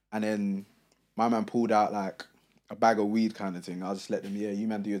 And then my man pulled out like a bag of weed kind of thing. I just let them, yeah, you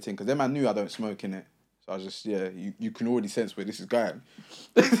man do your thing. Because then man knew I don't smoke in it. So I was just, yeah, you can already sense where this is going.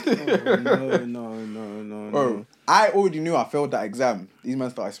 No. Bro, I already knew I failed that exam. These men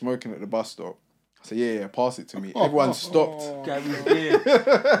started smoking at the bus stop. I said, yeah, pass it to me. Everyone stopped. Gary's gear.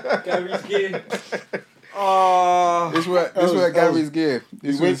 Oh. This where Gary's gear.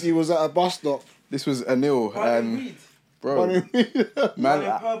 He was at a bus stop. This was Anil and bro,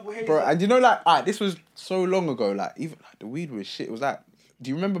 man, purple haze. bro, and you know, like, this was so long ago. Like, even like, the weed was shit. It was like, do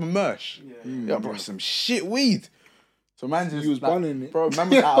you remember Mersh? Yeah, bro, some shit weed. So man just He was like, bunning it. bro. Man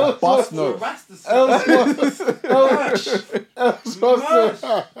was at a bus no, at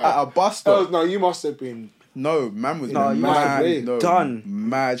a bus stop. No, you must have been No, man was No, you mad, must have done.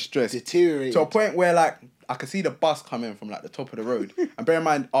 mad stress. deteriorated. To a point where like I could see the bus coming from like the top of the road. And bear in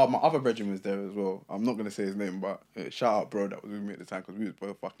mind, my other brethren was there as well. I'm not gonna say his name, but shout out bro that was with me at the time because we was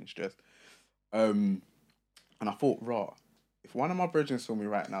both fucking stressed. And And I thought, raw, if one of my brethren saw me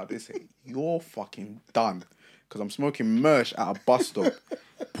right now, they say, you're fucking done. Because I'm smoking mersh at a bus stop.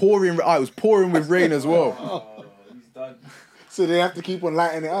 It was pouring with rain as well. Oh, he's done. So they have to keep on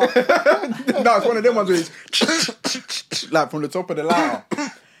lighting it up. No, it's one of them ones where it's like from the top of the lighter.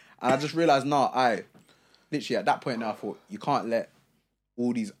 And I just realised, literally at that point now, I thought, you can't let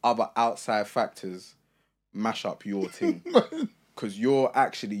all these other outside factors mash up your thing. Because you're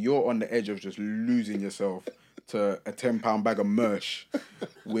on the edge of just losing yourself to a £10 bag of mersh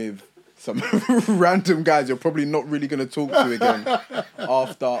with some random guys you're probably not really going to talk to again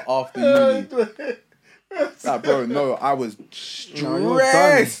after uni. Like, bro, no, I was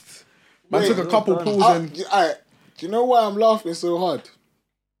stressed. Man took a couple pulls and... Do you know why I'm laughing so hard?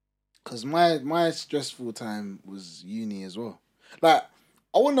 Because my stressful time was uni as well. Like,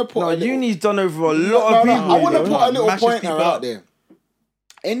 I want to put uni's done over a lot of people. I want to put a little Mashes pointer people out up. there.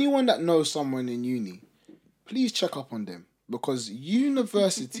 Anyone that knows someone in uni, please check up on them. Because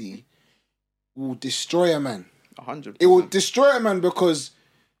university will destroy a man. 100%. It will destroy a man because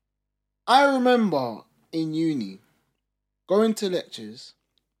I remember in uni going to lectures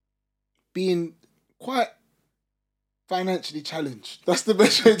being quite financially challenged. That's the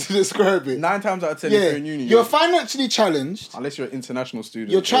best way to describe it. 9 times out of 10 if you're in uni. You're financially challenged. Unless you're an international student.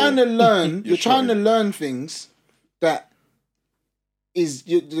 You're trying to learn. You're trying to shorted. learn things that is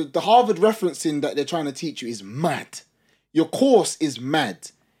the Harvard referencing that they're trying to teach you is mad. Your course is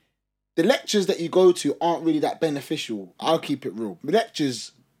mad. The lectures that you go to aren't really that beneficial. I'll keep it real. The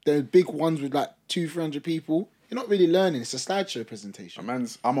lectures, the big ones with like 200-300 people, you're not really learning. It's a slideshow presentation.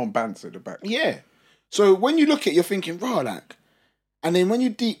 I'm on Bants at the back. Yeah. So when you look at it, you're thinking, raw, like, and then when you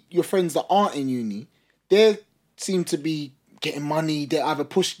deep your friends that aren't in uni, they seem to be getting money. They're either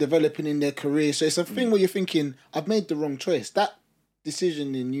developing in their career. So it's a thing where you're thinking, I've made the wrong choice. That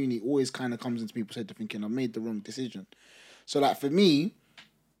decision in uni always kind of comes into people's head to thinking, I've made the wrong decision. So like for me,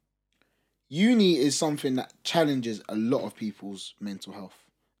 uni is something that challenges a lot of people's mental health.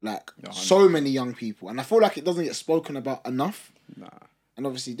 Like so many young people. And I feel like it doesn't get spoken about enough. Nah. And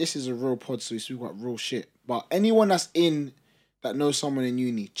obviously this is a real pod, so we speak about real shit. But anyone that knows someone in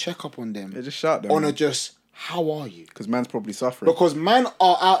uni, check up on them. Yeah, just shout them. On a just, how are you? Because man's probably suffering. Because man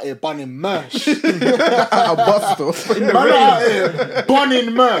are out here bunning mersh. a bus stop. Man are out here bunning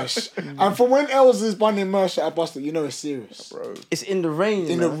mersh. And from when Els is bunning mersh at a bus stop, you know it's serious. Bro. It's in the rain.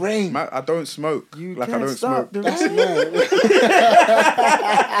 In the rain. Man, I don't smoke. You like can't I don't stop smoke. the That's rain.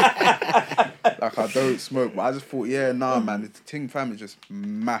 Like I don't smoke. But I just thought, man, the Ting family just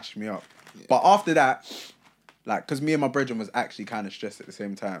mashed me up. Yeah. But after that, like, because me and my brethren was actually kind of stressed at the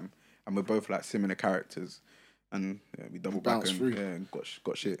same time. And we're both like similar characters. And we double back and got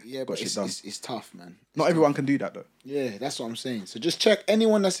shit. Yeah, but shit done. It's tough, man. Not everyone can do that though. Yeah, that's what I'm saying. So just check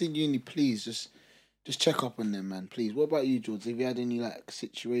anyone that's in uni, please. Just check up on them, man. Please. What about you, George? Have you had any like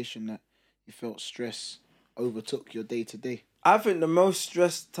situation that you felt stress overtook your day to day? I think the most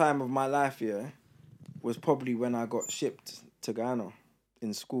stressed time of my life, was probably when I got shipped to Ghana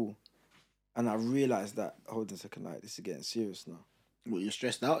in school. And I realised that, hold on a second, like, this is getting serious now. Well, you're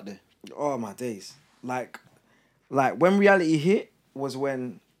stressed out there. Oh, my days. Like when reality hit was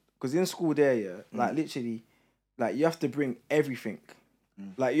when, because in school there, like literally, like you have to bring everything.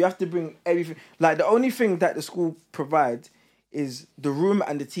 Like you have to bring everything. Like the only thing that the school provides is the room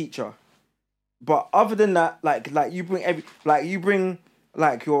and the teacher. But other than that, like you bring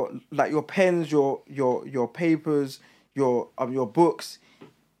your pens, your papers, your books,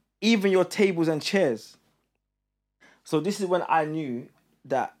 even your tables and chairs. So this is when I knew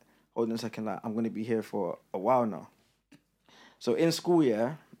that, hold on a second, like I'm gonna be here for a while now. So in school,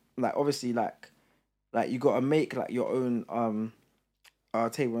 like obviously like you gotta make like your own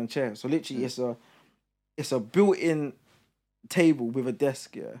table and chair. So literally it's a built-in table with a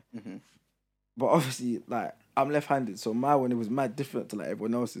desk, Mm-hmm. But obviously, like, I'm left-handed, so my one, it was mad different to like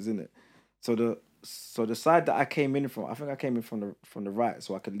everyone else's, innit? So the side that I came in from, I think I came in from the right,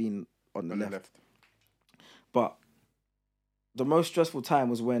 so I could lean on the left. But the most stressful time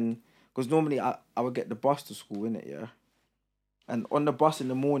was when, because normally I would get the bus to school, innit, yeah? And on the bus in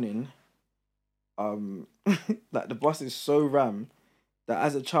the morning, like the bus is so rammed that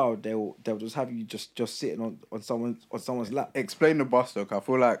as a child they'll just have you just sitting on someone's lap. Explain the bus though, 'cause I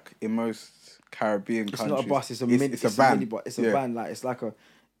feel like in most Caribbean countries, it's not a bus. It's a van. Mini bus. It's a van. Like it's like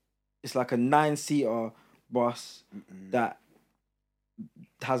a 9-seater bus that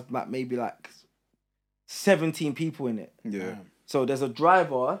has like maybe like 17 people in it. Yeah. So there's a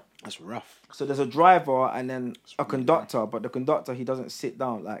driver. That's rough. So there's a driver and then a conductor, but the conductor, he doesn't sit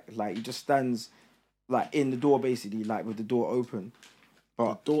down. Like he just stands like in the door basically, like with the door open.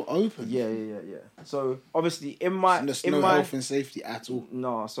 But Door open. yeah. So obviously in my There's in no my health and safety at all.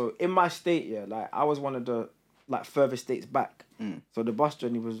 no, so in my state, yeah, like I was one of the like furthest states back. So the bus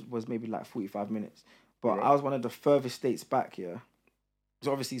journey was maybe like 45 minutes. But I was one of the furthest states back, yeah.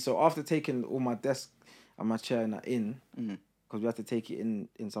 So obviously, so after taking all my desk and my chair and that in, because we had to take it in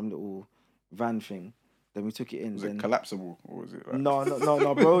some little van thing, then we took it in. Was then it collapsible or was it? Like...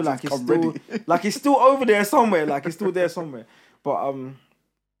 No, bro. Like it's come still, ready. like it's still over there somewhere. Like it's still there somewhere. But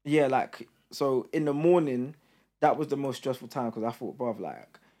yeah, like so in the morning, that was the most stressful time because I thought, bruv,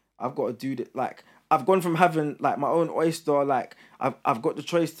 like I've got to do that. Like I've gone from having like my own oyster, like I've got the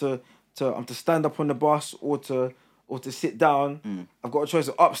choice to stand up on the bus or to sit down. I've got a choice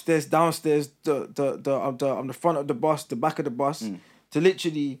of upstairs, downstairs, the front of the bus, the back of the bus, to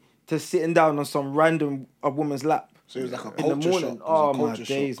literally to sitting down on some random woman's lap. So it was like a In the culture morning, shock. It was a my culture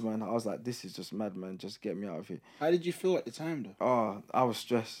days, shock. man. I was like, this is just mad, man. Just get me out of here. How did you feel at the time, though? Oh, I was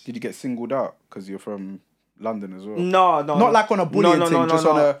stressed. Did you get singled out because you're from London as well? No. Not like on a bullying thing, just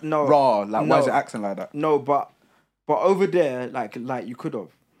on a raw. Like, why is it acting like that? No, but over there, like you could have.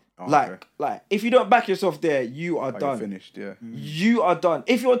 Oh, like, if you don't back yourself there, you are You're done. finished, yeah. You are done.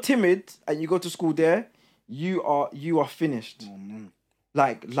 If you're timid and you go to school there, you are finished. Oh, man.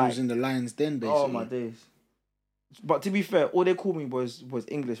 Like, She was in the Lions Den, basically. oh my days. But to be fair, all they called me was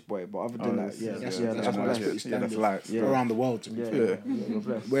English boy. But other than that, yeah, that's that's pretty blessed. standard. that's light. Yeah. Around the world, to be fair. You're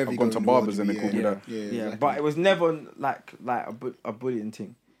blessed. Wherever I've you gone go to in the world, barbers and they yeah, call me that. Yeah, Yeah, exactly. but it was never like a bullying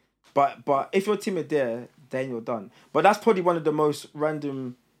thing. But if you're timid there, then you're done. But that's probably one of the most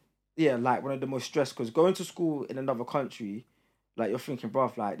random, like one of the most stressed. Because going to school in another country, like you're thinking,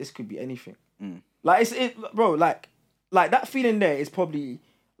 bruv, like this could be anything. Like bro, like that feeling there is probably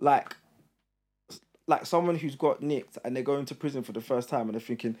like someone who's got nicked and they're going to prison for the first time and they're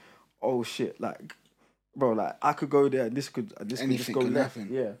thinking, oh shit, like, bro, like I could go there and this could just Anything go can left.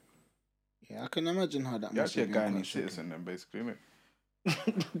 happen. Yeah. Yeah, I can imagine how that You're must actually a have been Guyanese quite shocking. citizen then, basically,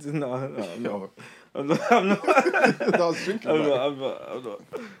 innit? No, I'm not. Yo, I'm not. I'm not. I was thinking I'm about it. not. I'm not.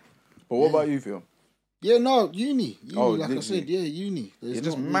 But what about you, Phil? Yeah, no, uni. Oh, Like I literally. said, yeah, uni. There's It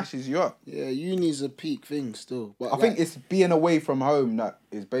just not- mashes you up. Yeah, uni's a peak thing still. But I think it's being away from home that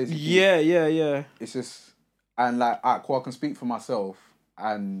is basically... Yeah. It's just... And like, I can speak for myself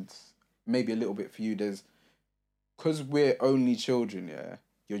and maybe a little bit for you. There's... Because we're only children, yeah,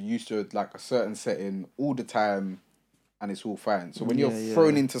 you're used to like a certain setting all the time and it's all fine. So when you're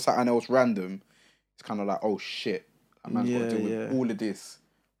thrown into something else random, it's kind of like, oh shit, a man's got to deal with all of this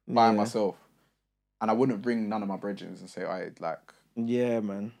by myself. And I wouldn't bring none of my brethren and say, I like, Yeah,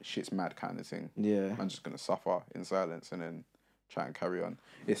 man. shit's mad kind of thing. Yeah. I'm just going to suffer in silence and then try and carry on.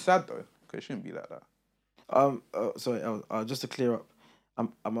 It's sad though, because it shouldn't be like that. Sorry. Just to clear up,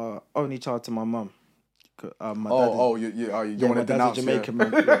 I'm a only child to my mum. My You don't want to dad's denounce a Jamaican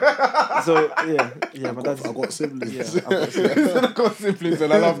man. Yeah. So my dad's. I've got siblings. Yeah, I've got siblings. I've got siblings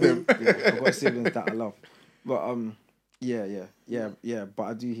and I love them. Yeah, I've got siblings that I love. But yeah. But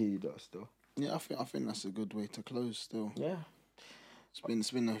I do hear you though still. Yeah, I think that's a good way to close still. Yeah. It's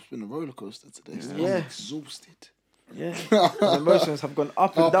been a roller coaster today. Still. Yeah. I'm exhausted. Yeah. My emotions have gone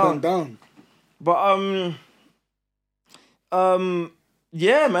up and Up down. and down. But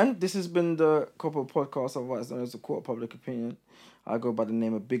yeah, man. This has been the Couple Podcast, otherwise known as the Court of Public Opinion. I go by the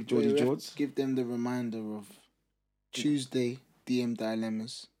name of Big Geordie We have to George. Give them the reminder of Tuesday DM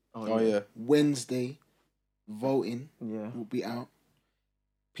dilemmas. Oh yeah. Wednesday voting Yeah. will be out.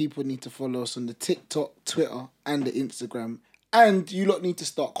 People need to follow us on the TikTok, Twitter, and the Instagram. And you lot need to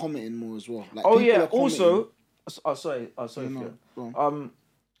start commenting more as well. Like, Oh people yeah. are commenting. Also, sorry. No, Phil. go on.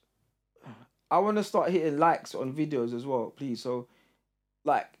 I want to start hitting likes on videos as well, please. So,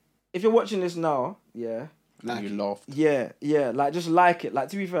 like, if you're watching this now, yeah, Like You it. laughed. yeah, like just like it. Like,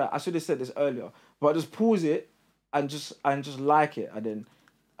 to be fair, I should have said this earlier, but just pause it and just like it, and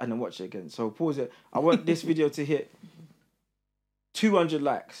then watch it again. So pause it. I want this video to hit 200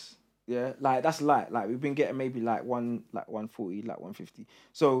 likes. Yeah, like that's light. Like we've been getting maybe like 140, like 150.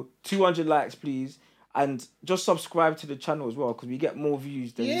 So 200 likes, please. And just subscribe to the channel as well, because we get more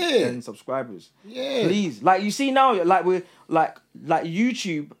views than subscribers. Yeah. Please, like you see now, like we're like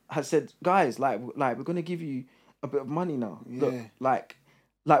YouTube has said, guys, like we're gonna give you a bit of money now. Look, Yeah. like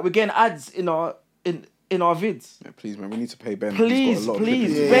we're getting ads in our vids. Yeah, please, man, we need to pay Ben. Please, He's got a lot of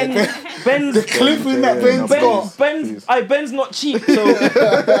please, clippings. Yeah. Ben's The clipping that Ben's got. Ben's not cheap,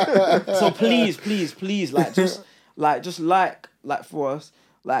 so please, like just like for us,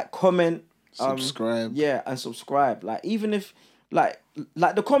 like comment. Subscribe. Yeah, and subscribe. Like even if like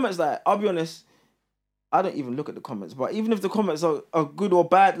the comments, like I'll be honest, I don't even look at the comments, but even if the comments are good or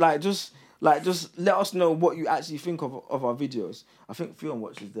bad, like just Like, just let us know what you actually think of our videos. I think Theon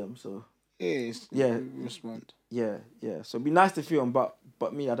watches them, so Yeah. Respond. yeah. So it'd be nice to Theon, but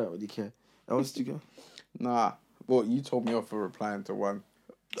me, I don't really care. That was too good. Nah. Well, you told me off for replying to one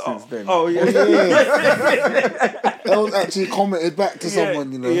since then. Oh yeah. Els actually commented back to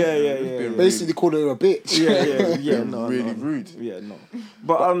someone, you know. Yeah. Basically called her a bitch. Yeah. No, really no. rude. Yeah, no.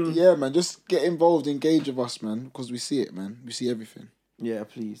 But Yeah, man, just get involved, engage with us, man, because we see it, man. We see everything. yeah,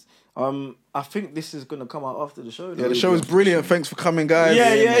 please. I think this is gonna come out after the show. Yeah, the show was brilliant. Thanks for coming, guys.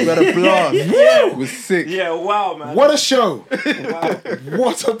 Yeah. We had a blast. It was sick. Yeah, wow, man. What a show! Wow.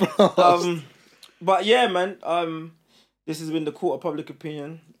 What a blast! But yeah, man. This has been the Court of Public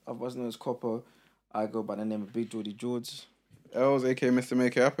Opinion. Otherwise known as Copper. I go by the name of Big Geordie George. Els, aka Mr.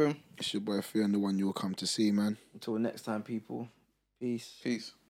 Make It Happen. It's your boy Theon, the one you'll come to see, man. Until next time, people. Peace. Peace.